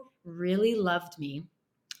you really loved me,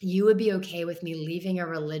 you would be okay with me leaving a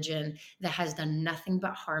religion that has done nothing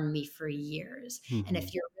but harm me for years. And Mm-hmm.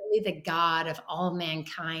 if you're really the God of all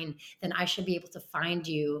mankind, then I should be able to find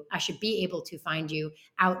you. I should be able to find you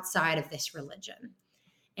outside of this religion.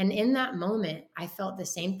 And in that moment, I felt the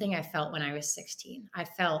same thing I felt when I was 16. I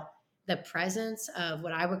felt the presence of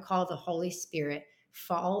what I would call the Holy Spirit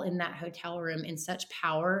fall in that hotel room in such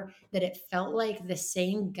power that it felt like the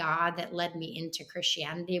same God that led me into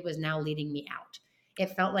Christianity was now leading me out.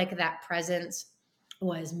 It felt like that presence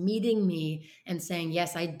was meeting me and saying,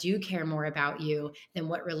 yes, I do care more about you than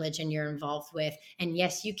what religion you're involved with. And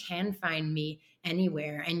yes, you can find me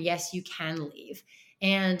anywhere. And yes, you can leave.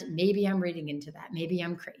 And maybe I'm reading into that. Maybe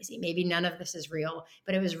I'm crazy. Maybe none of this is real,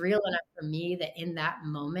 but it was real enough for me that in that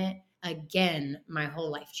moment, again, my whole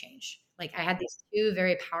life changed. Like I had these two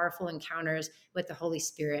very powerful encounters with the Holy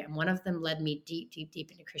Spirit, and one of them led me deep, deep,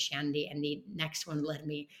 deep into Christianity, and the next one led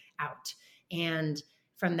me out. And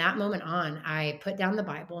from that moment on, I put down the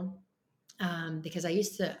Bible because I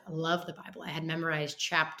used to love the Bible. I had memorized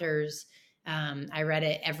chapters. I read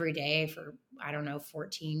it every day for, I don't know,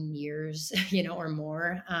 14 years, or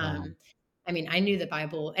more. Wow. I mean, I knew the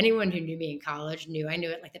Bible. Anyone who knew me in college knew I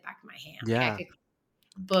knew it like the back of my hand. Like I Yeah. could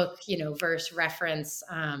book, verse, reference.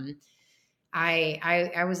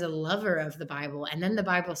 I was a lover of the Bible, and then the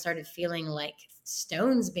Bible started feeling like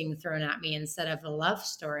stones being thrown at me instead of a love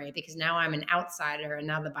story, because now I'm an outsider and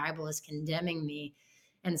now the Bible is condemning me.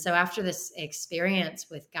 And so after this experience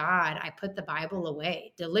with God, I put the Bible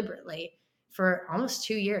away deliberately for almost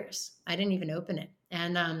 2 years. I didn't even open it.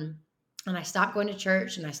 And I stopped going to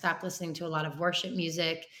church, and I stopped listening to a lot of worship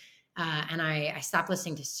music. And I stopped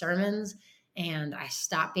listening to sermons, and I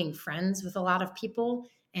stopped being friends with a lot of people.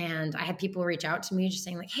 And I had people reach out to me just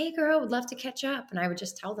saying, like, hey girl, would love to catch up. And I would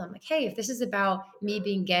just tell them, like, hey, if this is about me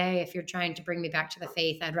being gay, if you're trying to bring me back to the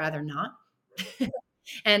faith, I'd rather not.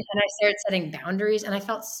 And I started setting boundaries, and I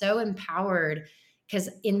felt so empowered because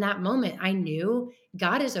in that moment I knew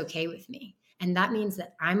God is okay with me. And that means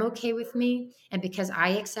that I'm okay with me. And because I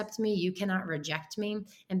accept me, you cannot reject me.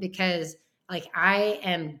 And because like I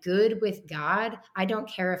am good with God, I don't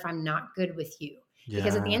care if I'm not good with you.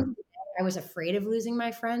 Because at the Yeah. end of the day, I was afraid of losing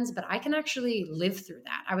my friends, but I can actually live through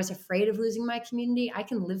that. I was afraid of losing my community. I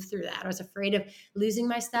can live through that. I was afraid of losing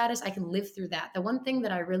my status. I can live through that. The one thing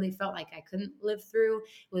that I really felt like I couldn't live through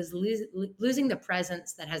was losing the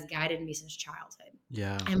presence that has guided me since childhood.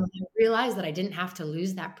 Yeah. And when I realized that I didn't have to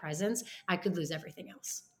lose that presence, I could lose everything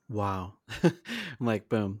else. Wow. I'm like,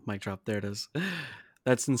 boom, mic drop. There it is.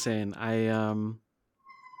 That's insane. I'm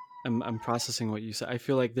processing what you said. I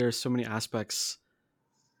feel like there's so many aspects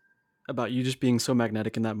about you just being so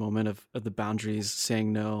magnetic in that moment of the boundaries,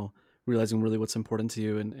 saying no, realizing really what's important to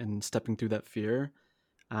you, and stepping through that fear.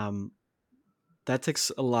 Um, that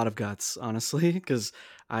takes a lot of guts, honestly, because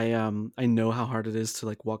I know how hard it is to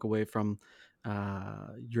like walk away from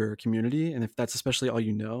your community, and if that's especially all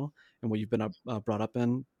you know and what you've been brought up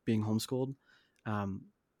in, being homeschooled, um,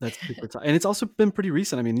 that's super tough. And it's also been pretty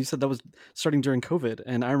recent. I mean, you said that was starting during COVID,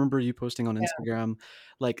 and I remember you posting on Yeah, Instagram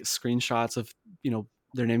like screenshots of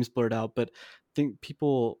their names blurred out, but think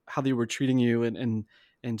people how they were treating you and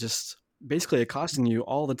just basically accosting you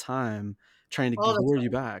all the time, trying to all the lure you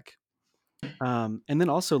time. back. And then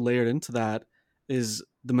also layered into that is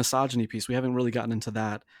the misogyny piece. We haven't really gotten into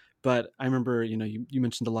that, but I remember, you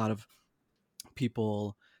mentioned a lot of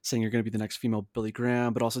people saying you're going to be the next female Billy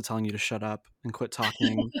Graham, but also telling you to shut up and quit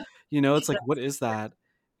talking. It's like, what is that?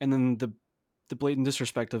 And then the blatant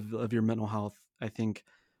disrespect of your mental health, I think,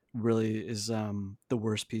 really is the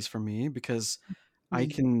worst piece for me, because I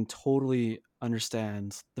Mhm. can totally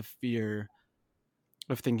understand the fear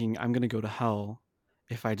of thinking I'm going to go to hell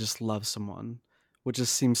if I just love someone, which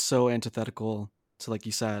just seems so antithetical to, like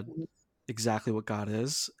you said, exactly what God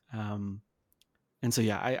is. And so,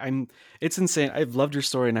 yeah, it's insane. I've loved your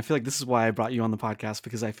story. And I feel like this is why I brought you on the podcast,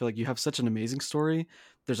 because I feel like you have such an amazing story.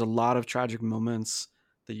 There's a lot of tragic moments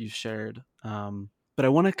that you shared. But I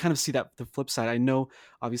want to kind of see the flip side. I know,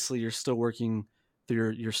 obviously, you're still working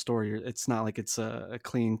through your story. It's not like it's a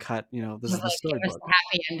clean cut, this It was is the like, give us storybook. a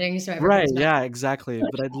happy ending so Right, everybody's mad. yeah, exactly,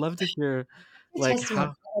 but I'd love to hear, The like,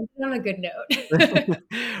 testimony how on a good note.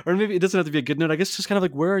 or maybe it doesn't have to be a good note, I guess just kind of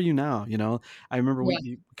like, where are you now, I remember Yeah.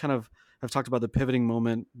 we kind of have talked about the pivoting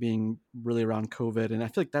moment being really around COVID, and I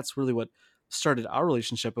feel like that's really what started our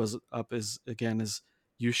relationship was up is, again, is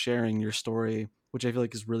you sharing your story, which I feel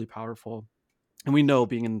like is really powerful. And we know,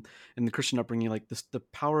 being in the Christian upbringing, like this, the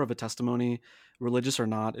power of a testimony, religious or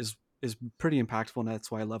not, is pretty impactful, and that's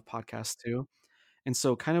why I love podcasts too. And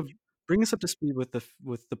so, kind of bring us up to speed with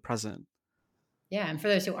the present. Yeah, and for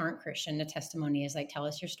those who aren't Christian, the testimony is like, tell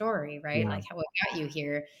us your story, right? Yeah, Like how what got you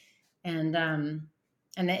here. And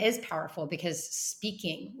that is powerful because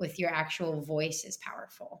speaking with your actual voice is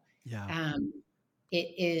powerful. yeah, Um,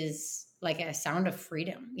 it is like a sound of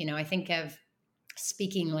freedom. I think of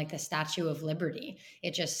speaking like the Statue of Liberty.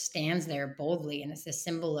 It just stands there boldly, and it's a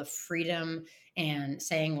symbol of freedom and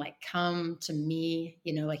saying, like, come to me,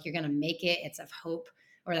 like you're going to make it. It's of hope,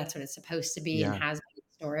 or that's what it's supposed to be and yeah, has been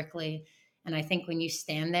historically. And I think when you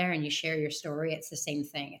stand there and you share your story, it's the same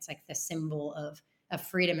thing. It's like the symbol of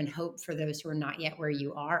freedom and hope for those who are not yet where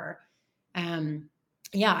you are. Um,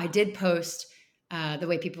 yeah, I did post the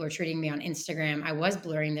way people are treating me on Instagram. I was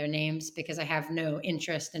blurring their names because I have no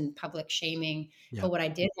interest in public shaming. yeah, But what I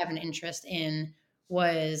did have an interest in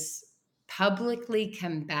was publicly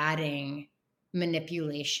combating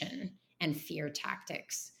manipulation and fear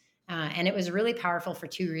tactics. And it was really powerful for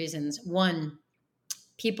two reasons. One,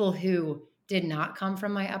 people who did not come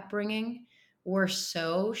from my upbringing were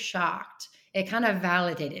so shocked. It kind of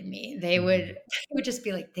validated me. They would mhm, they would just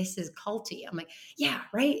be like, "This is culty." I'm like, "Yeah,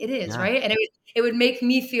 right. It is yeah, right." And it would make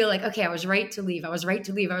me feel like, "Okay, I was right to leave. I was right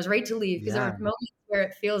to leave. I was right to leave." Because there yeah, are moments where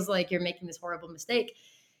it feels like you're making this horrible mistake,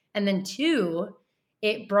 and then two,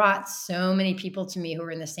 it brought so many people to me who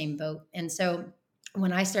were in the same boat. And so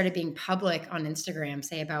when I started being public on Instagram,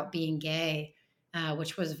 say about being gay,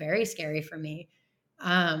 which was very scary for me,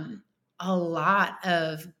 um, a lot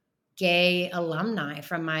of gay alumni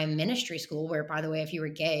from my ministry school, where, by the way, if you were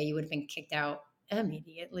gay, you would have been kicked out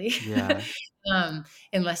immediately. yeah,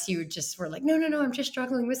 Unless you just were like, no, no, no, I'm just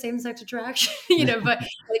struggling with same sex attraction, but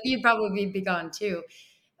like, you'd probably be gone too.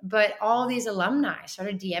 But all these alumni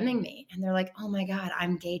started DMing me and they're like, oh my God,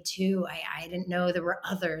 I'm gay too. I didn't know there were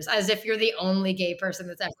others, as if you're the only gay person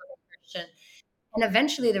that's ever been Christian. And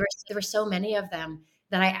eventually there were so many of them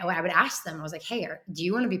that I would ask them, I was like, hey, do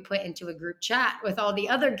you want to be put into a group chat with all the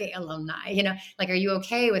other gay alumni? Like, are you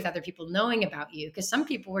okay with other people knowing about you? Because some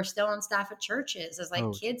people were still on staff at churches as like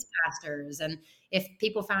oh, kids pastors. And if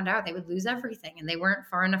people found out, they would lose everything and they weren't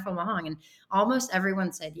far enough along. And almost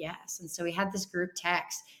everyone said yes. And so we had this group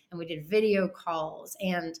text and we did video calls.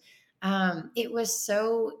 And it was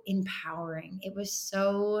so empowering. It was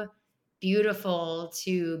so beautiful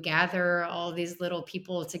to gather all these little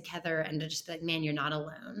people together and to just be like, man, you're not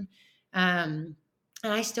alone.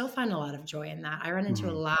 And I still find a lot of joy in that. I run into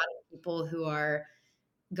a mhm, lot of people who are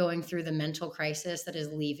going through the mental crisis that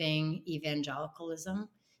is leaving evangelicalism.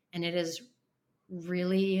 And it is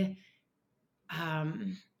really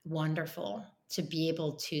wonderful to be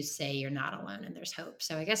able to say you're not alone and there's hope.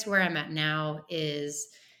 So I guess where I'm at now is,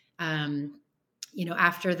 um,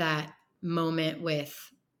 after that moment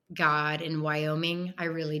with God in Wyoming, I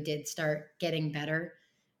really did start getting better,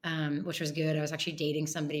 which was good. I was actually dating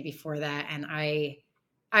somebody before that, and I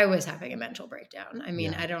was having a mental breakdown. I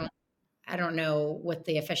mean, yeah, I don't know what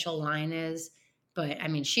the official line is, but I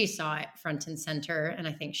mean, she saw it front and center, and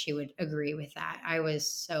I think she would agree with that. I was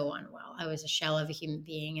so unwell. I was a shell of a human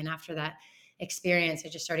being, and after that experience, I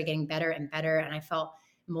just started getting better and better, and I felt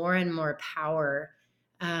more and more power.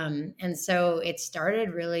 And so it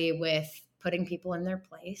started really with putting people in their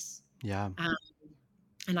place. yeah, Um,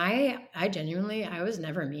 and I genuinely, I was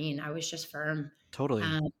never mean. I was just firm. totally,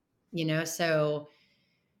 Um, so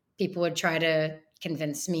people would try to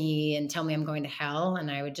convince me and tell me I'm going to hell.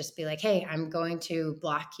 And I would just be like, hey, I'm going to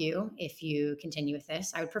block you if you continue with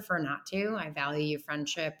this. I would prefer not to. I value your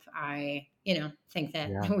friendship. I, think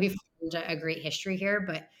that yeah, we've formed a great history here,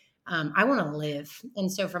 but I want to live.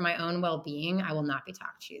 And so for my own well being, I will not be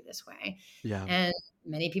talked to this way. yeah, And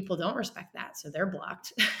many people don't respect that. So they're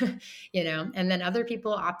blocked, and then other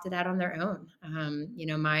people opted out on their own.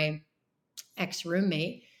 My ex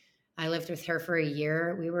roommate, I lived with her for a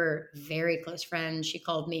year. We were very close friends. She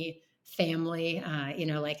called me family.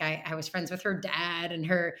 Like I was friends with her dad and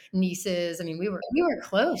her nieces. I mean, we were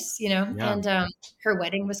close, yeah, and her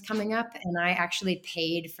wedding was coming up and I actually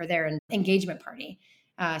paid for their engagement party.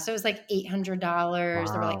 So it was like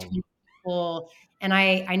 $800. There were like wow, 20 people. And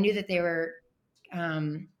I knew that they were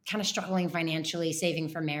kind of struggling financially, saving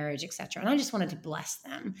for marriage, etc. And I just wanted to bless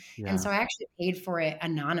them. And yeah, so I actually paid for it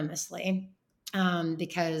anonymously,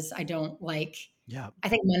 because yeah, I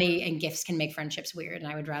think money and gifts can make friendships weird.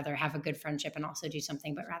 And I would rather have a good friendship and also do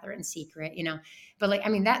something, but rather in secret. But like, I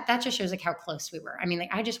mean, that just shows like how close we were. I mean,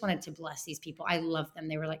 like, I just wanted to bless these people. I loved them.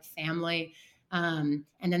 They were like family. And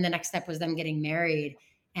then the next step was them getting married.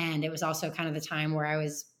 And it was also kind of the time where I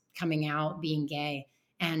was coming out being gay,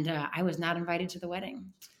 and I was not invited to the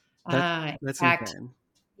wedding. That's In that's fact, insane.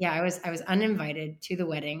 yeah, I was uninvited to the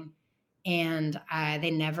wedding, and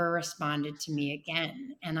they never responded to me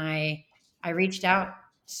again. And I reached out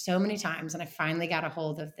so many times, and I finally got a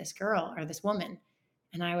hold of this girl or this woman,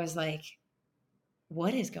 and I was like,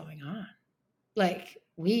 "What is going on? Like,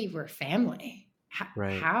 we were family.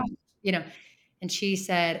 Right. How, you know?" And she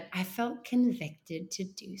said, "I felt convicted to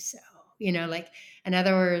do so." Like, in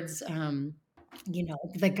other words,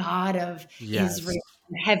 the God of Israel,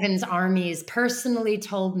 Yes. heaven's armies, personally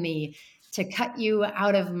told me to cut you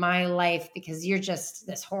out of my life because you're just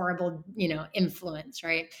this horrible, influence,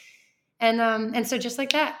 right? And so just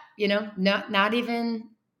like that, not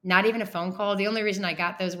even a phone call. The only reason I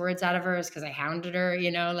got those words out of her is because I hounded her,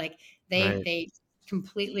 like they Right. they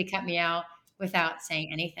completely cut me out without saying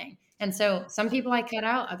anything. And so some people I cut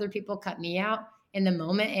out, other people cut me out. In the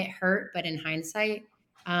moment it hurt, but in hindsight,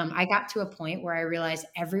 I got to a point where I realized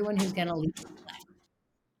everyone who's going to leave left.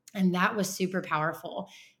 And that was super powerful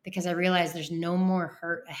because I realized there's no more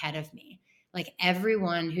hurt ahead of me. Like,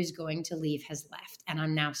 everyone who's going to leave has left, and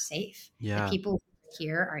I'm now safe. The Yeah. people who are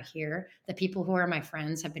here are here. The people who are my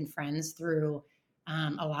friends have been friends through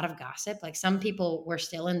a lot of gossip. Like, some people were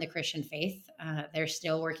still in the Christian faith, they're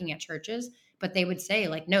still working at churches, but they would say,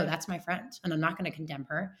 like, no, that's my friend, and I'm not going to condemn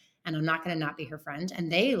her, and I'm not going to not be her friend.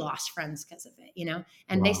 And they lost friends because of it,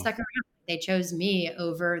 and they Wow. stuck around. They chose me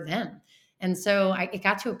over them. And so it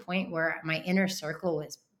got to a point where my inner circle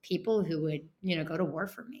was people who would, go to war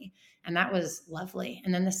for me. And that was lovely.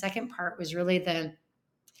 And then the second part was really the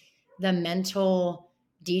mental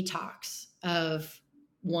detox of,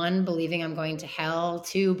 one, believing I'm going to hell,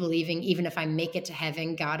 two, believing even if I make it to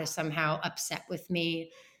heaven, God is somehow upset with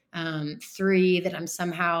me. Three, that I'm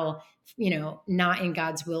somehow, not in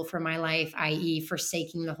God's will for my life, i.e.,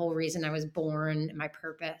 forsaking the whole reason I was born, my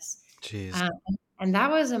purpose. Jeez. Um, and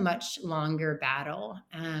that was a much longer battle.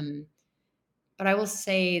 But I will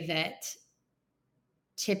say that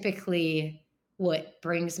typically what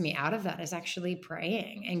brings me out of that is actually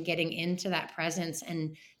praying and getting into that presence.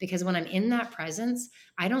 And because when I'm in that presence,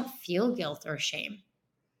 I don't feel guilt or shame.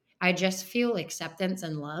 I just feel acceptance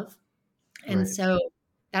and love. And Right. so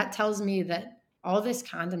that tells me that all this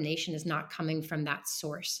condemnation is not coming from that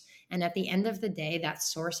source. And at the end of the day, that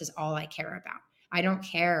source is all I care about. I don't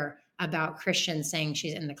care about Christians saying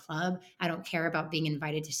she's in the club. I don't care about being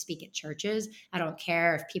invited to speak at churches. I don't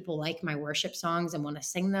care if people like my worship songs and want to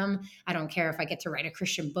sing them. I don't care if I get to write a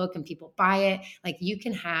Christian book and people buy it. Like, you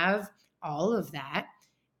can have all of that.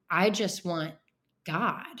 I just want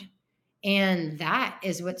God. And that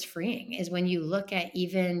is what's freeing, is when you look at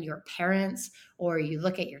even your parents, or you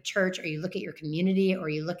look at your church, or you look at your community, or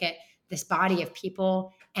you look at this body of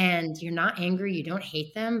people, and you're not angry, you don't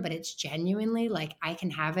hate them, but it's genuinely like, I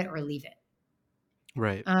can have it or leave it.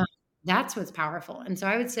 Right. Um, that's what's powerful. And so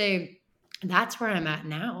I would say that's where I'm at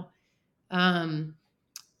now. Um,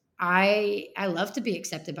 I love to be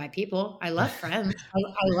accepted by people. I love friends.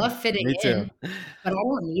 I love fitting Me too. in, but I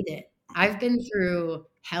don't need it. I've been through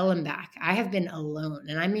hell and back. I have been alone,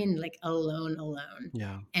 and I mean, like, alone, alone,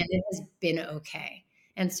 Yeah. and it has been okay.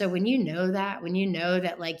 And so when you know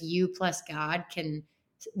that, like, you plus God can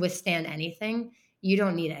withstand anything, you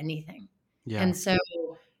don't need anything. Yeah. And so,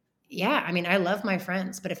 yeah, I mean, I love my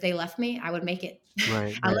friends, but if they left me, I would make it.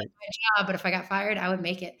 Right. I love Right. my job, but if I got fired, I would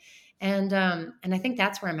make it. And I think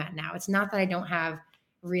that's where I'm at now. It's not that I don't have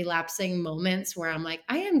relapsing moments where I'm like,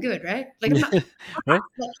 I am good, right? Like, Right. like,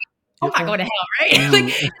 I'm You're not fine. going to hell, right? Like,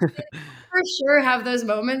 Mm. for sure have those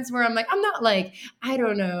moments where I'm like, I'm not, like, I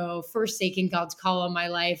don't know, forsaking God's call on my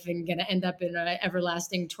life and gonna end up in an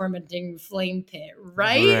everlasting tormenting flame pit,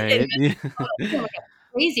 right? And Right. Yeah. you're like,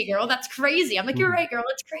 crazy girl, that's crazy. I'm like, you're Mhm. right, girl,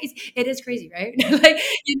 it's crazy. It is crazy, right? Like,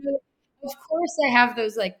 of course I have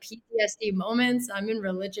those, like, PTSD moments. I'm in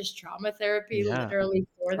religious trauma therapy Yeah. literally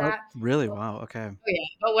for Oh, that. really? Wow. Okay. Oh, yeah.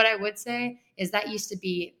 But what I would say is that used to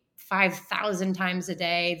be 5,000 times a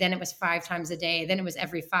day. Then it was 5 times a day. Then it was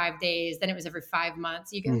every 5 days. Then it was every 5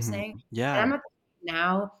 months. You get what I'm Mhm. saying? And Yeah. I'm at the point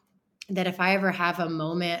now that if I ever have a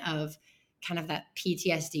moment of kind of that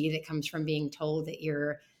PTSD that comes from being told that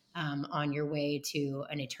you're on your way to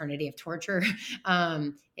an eternity of torture,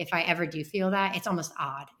 if I ever do feel that, it's almost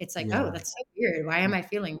odd. It's like, oh, Yeah. that's so weird. Why am I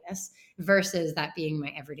feeling this? Versus that being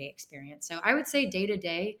my everyday experience. So I would say day to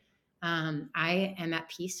day, I am at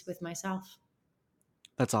peace with myself.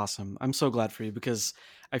 That's awesome. I'm so glad for you because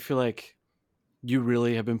I feel like you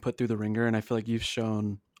really have been put through the ringer, and I feel like you've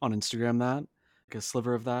shown on Instagram that, like a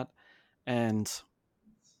sliver of that. And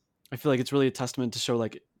I feel like it's really a testament to show,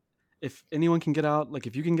 like, if anyone can get out, like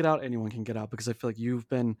if you can get out, anyone can get out, because I feel like you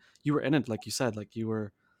were in it, like you said, like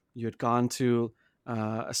you had gone to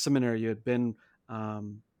a seminary, you had been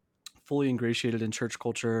um, fully ingratiated in church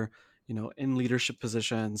culture, in leadership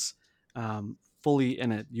positions, fully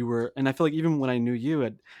in it. You were, and I feel like even when I knew you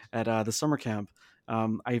at the summer camp,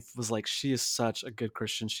 I was like, she is such a good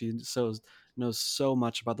Christian. She knows so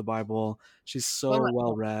much about the Bible. She's so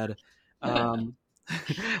well read. Um,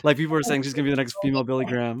 like people were saying, she's gonna be the next female Billy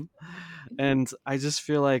Graham, and I just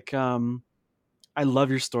feel like I love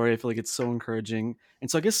your story. I feel like it's so encouraging.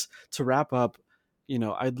 And so I guess to wrap up,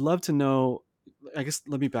 I'd love to know, I guess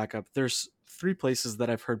let me back up. There's three places that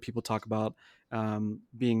I've heard people talk about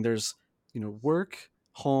being there's, work,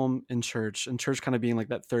 home, and church kind of being like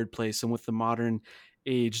that third place. And with the modern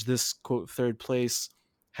age, this quote third place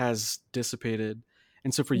has dissipated.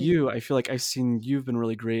 And so for you, I feel like I've seen you've been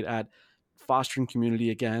really great at fostering community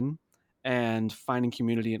again and finding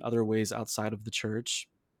community in other ways outside of the church.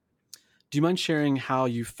 Do you mind sharing how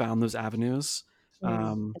you found those avenues?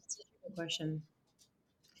 Um, That's such a good question.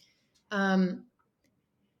 Um,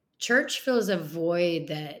 Church fills a void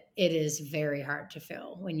that it is very hard to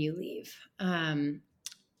fill when you leave.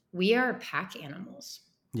 We are pack animals.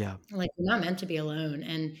 yeah, Like, we're not meant to be alone.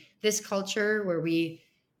 And this culture where we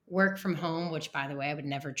work from home, which by the way, I would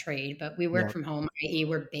never trade, but we work yeah, from home, i.e.,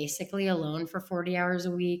 we're basically alone for 40 hours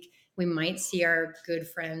a week. We might see our good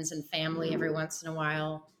friends and family every once in a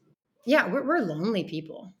while. Yeah, we're lonely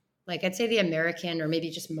people. Like, I'd say the American or maybe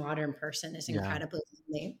just modern person is yeah, incredibly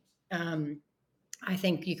lonely. Um, I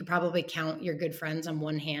think you could probably count your good friends on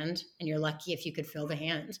one hand, and you're lucky if you could fill the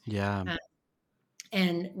hand. yeah, Uh,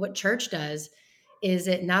 and what church does is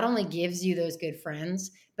it not only gives you those good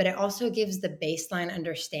friends, but it also gives the baseline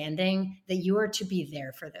understanding that you are to be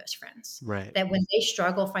there for those friends. right, That when they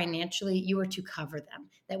struggle financially, you are to cover them.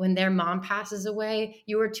 That when their mom passes away,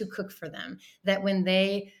 you are to cook for them. That when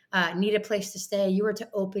they need a place to stay, you are to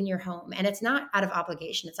open your home. And it's not out of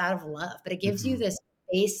obligation, it's out of love, but it gives you hmm, this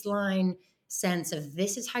baseline sense of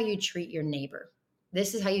this is how you treat your neighbor.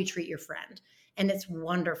 This is how you treat your friend. And it's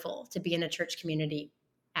wonderful to be in a church community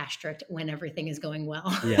asterisk when everything is going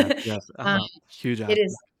well. yeah, yeah, um, huge it aspect.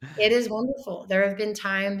 is it is wonderful. There have been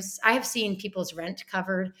times I have seen people's rent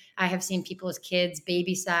covered. I have seen people's kids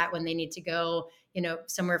babysat when they need to go,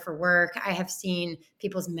 somewhere for work. I have seen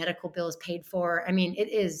people's medical bills paid for. I mean, it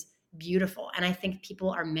is beautiful. And I think people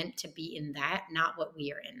are meant to be in that, not what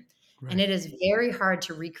we are in. And Right, it is very hard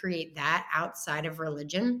to recreate that outside of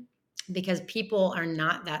religion because people are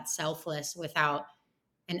not that selfless without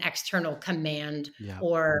an external command yeah,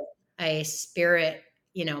 or a spirit,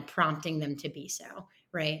 prompting them to be so,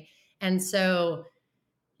 right? And so,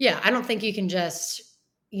 yeah, I don't think you can just,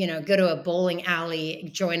 go to a bowling alley,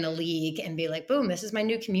 join a league, and be like, boom, this is my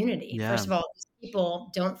new community. yeah, First of all, people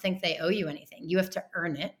don't think they owe you anything. You have to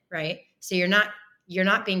earn it, right? So you're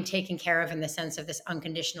not being taken care of in the sense of this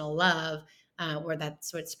unconditional love, where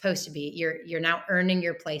that's what it's supposed to be. You're now earning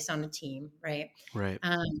your place on a team, right? right,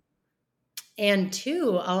 Um, and two,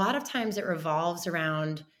 a lot of times it revolves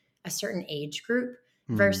around a certain age group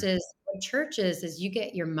mm, versus what church is you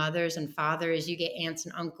get your mothers and fathers, you get aunts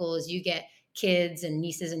and uncles, you get kids and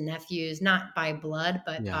nieces and nephews, not by blood,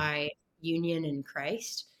 but yeah, by union in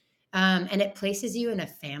Christ. And it places you in a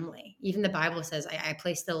family. Even the Bible says, I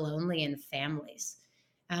place the lonely in families.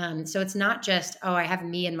 So it's not just, oh, I have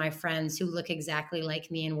me and my friends who look exactly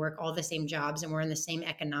like me and work all the same jobs and we're in the same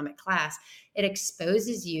economic class. It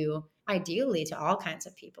exposes you ideally to all kinds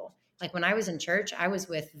of people. Like when I was in church, I was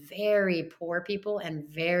with very poor people and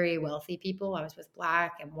very wealthy people. I was with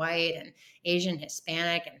Black and white and Asian,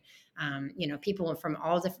 Hispanic, and people from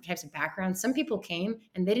all different types of backgrounds. Some people came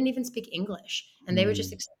and they didn't even speak English, and they would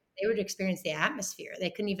just mm, they would experience the atmosphere. They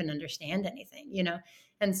couldn't even understand anything.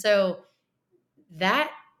 And so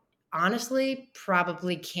that honestly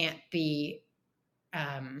probably can't be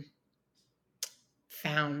um,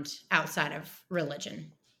 found outside of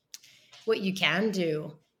religion. What you can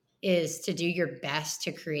do is to do your best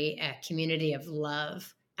to create a community of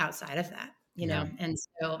love outside of that, yeah, and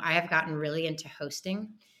so I have gotten really into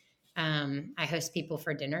hosting. I host people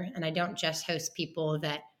for dinner, and I don't just host people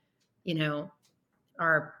that you know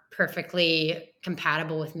are perfectly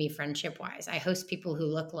compatible with me friendship wise. I host people who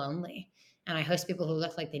look lonely, and I host people who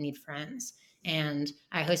look like they need friends, and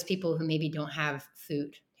I host people who maybe don't have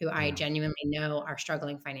food, who I yeah, genuinely know are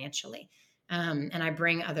struggling financially. And I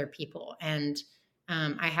bring other people, and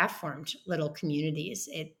I have formed little communities.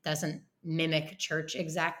 It doesn't mimic church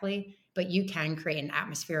exactly, but you can create an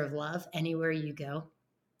atmosphere of love anywhere you go.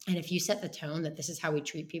 And if you set the tone that this is how we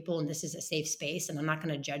treat people and this is a safe space and I'm not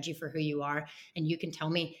going to judge you for who you are, and you can tell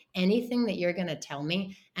me anything that you're going to tell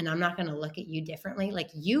me and I'm not going to look at you differently, like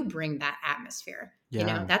you bring that atmosphere.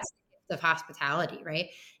 Yeah. That's the gift of hospitality, right?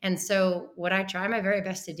 And so what I try my very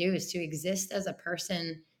best to do is to exist as a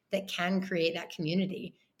person that can create that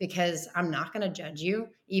community, because I'm not going to judge you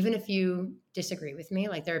even if you disagree with me.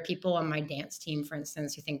 Like there are people on my dance team, for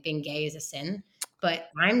instance, who think being gay is a sin, but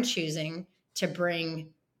I'm choosing to bring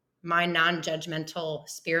my non-judgmental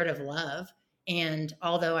spirit of love. And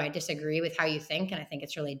although I disagree with how you think, and I think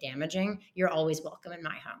it's really damaging, you're always welcome in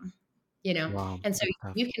my home. Wow. And so That's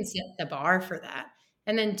tough. you can set the bar for that.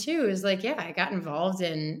 And then two is like, yeah, I got involved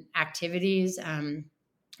in activities.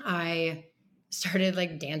 I started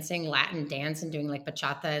like dancing Latin dance and doing like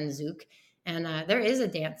bachata and zouk. And there is a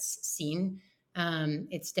dance scene.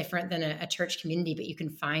 It's different than a church community, but you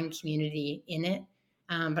can find community in it.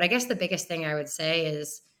 But I guess the biggest thing I would say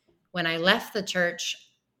is when I left the church,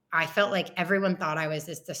 I felt like everyone thought I was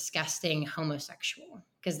this disgusting homosexual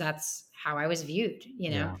because that's how I was viewed.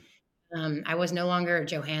 Yeah. I was no longer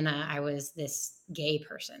Johannah. I was this gay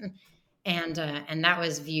person. And that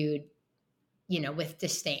was viewed, with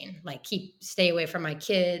disdain, like stay away from my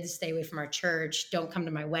kids, stay away from our church, don't come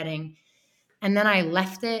to my wedding. And then I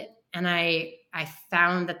left it and I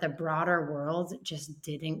found that the broader world just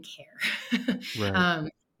didn't care. Right. um,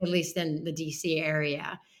 at least in the DC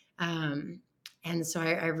area. And so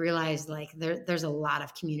I realized like there's a lot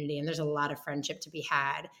of community and there's a lot of friendship to be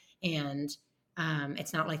had. And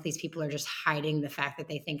it's not like these people are just hiding the fact that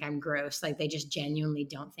they think I'm gross. Like they just genuinely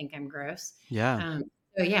don't think I'm gross. Yeah.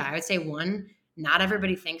 So yeah, I would say one, not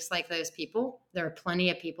everybody thinks like those people. There are plenty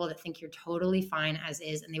of people that think you're totally fine as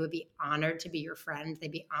is, and they would be honored to be your friend.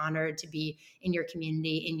 They'd be honored to be in your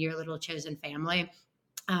community, in your little chosen family.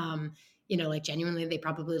 Like genuinely, they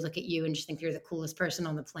probably look at you and just think you're the coolest person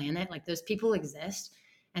on the planet. Like those people exist.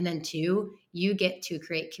 And then two, you get to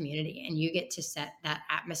create community and you get to set that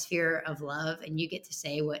atmosphere of love and you get to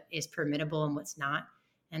say what is permittable and what's not.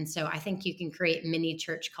 And so I think you can create mini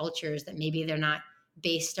church cultures that maybe they're not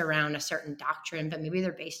based around a certain doctrine, but maybe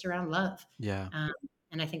they're based around love. Yeah.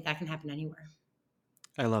 And I think that can happen anywhere.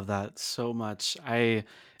 I love that so much.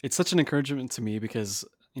 It's such an encouragement to me because,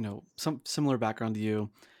 some similar background to you.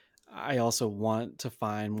 I also want to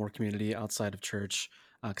find more community outside of church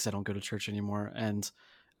because I don't go to church anymore, and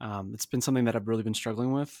it's been something that I've really been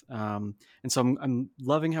struggling with. And so I'm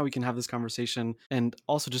loving how we can have this conversation, and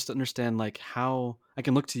also just to understand like how I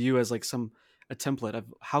can look to you as like a template of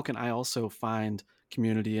how can I also find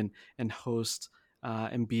community and host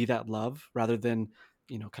and be that love rather than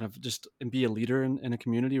kind of just and be a leader in a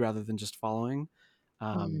community rather than just following.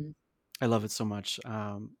 Um, Mm. I love it so much.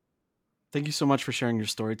 Thank you so much for sharing your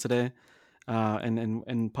story today,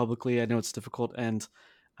 and publicly. I know it's difficult, and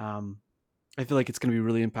um, I feel like it's going to be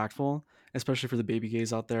really impactful, especially for the baby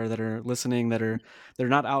gays out there that are listening, they're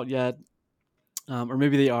not out yet, or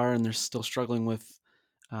maybe they are and they're still struggling with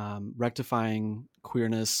rectifying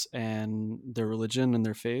queerness and their religion and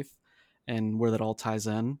their faith, and where that all ties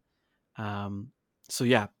in. Um, so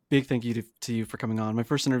yeah, big thank you to you for coming on my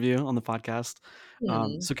first interview on the podcast.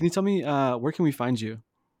 Mm. So can you tell me where can we find you?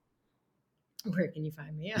 Where can you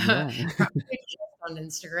find me? Yeah. Probably just on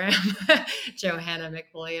Instagram, Johannah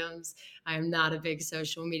McWilliams. I'm not a big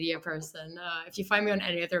social media person. If you find me on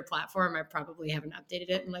any other platform, I probably haven't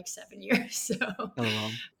updated it in like 7 years. So,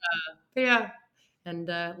 LOL. but yeah. And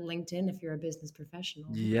LinkedIn, if you're a business professional.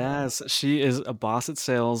 Yes, she is a boss at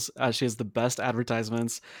sales. She has the best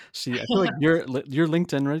advertisements. I feel like your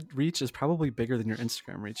LinkedIn reach is probably bigger than your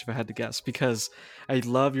Instagram reach, if I had to guess, because I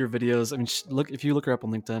love your videos. I mean, if you look her up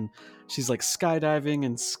on LinkedIn, she's like skydiving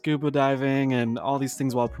and scuba diving and all these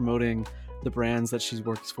things while promoting the brands that she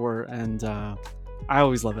works for, and I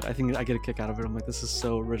always love it. I think I get a kick out of it. I'm like, this is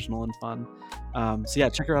so original and fun. So yeah,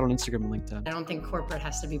 check her out on Instagram and LinkedIn. I don't think corporate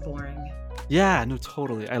has to be boring. Yeah, no,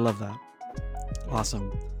 totally. I love that. Yeah.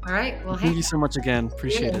 Awesome. All right. Well, Thank hey. you so much again.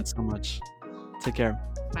 Appreciate it so much. Take care.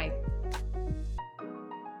 Bye.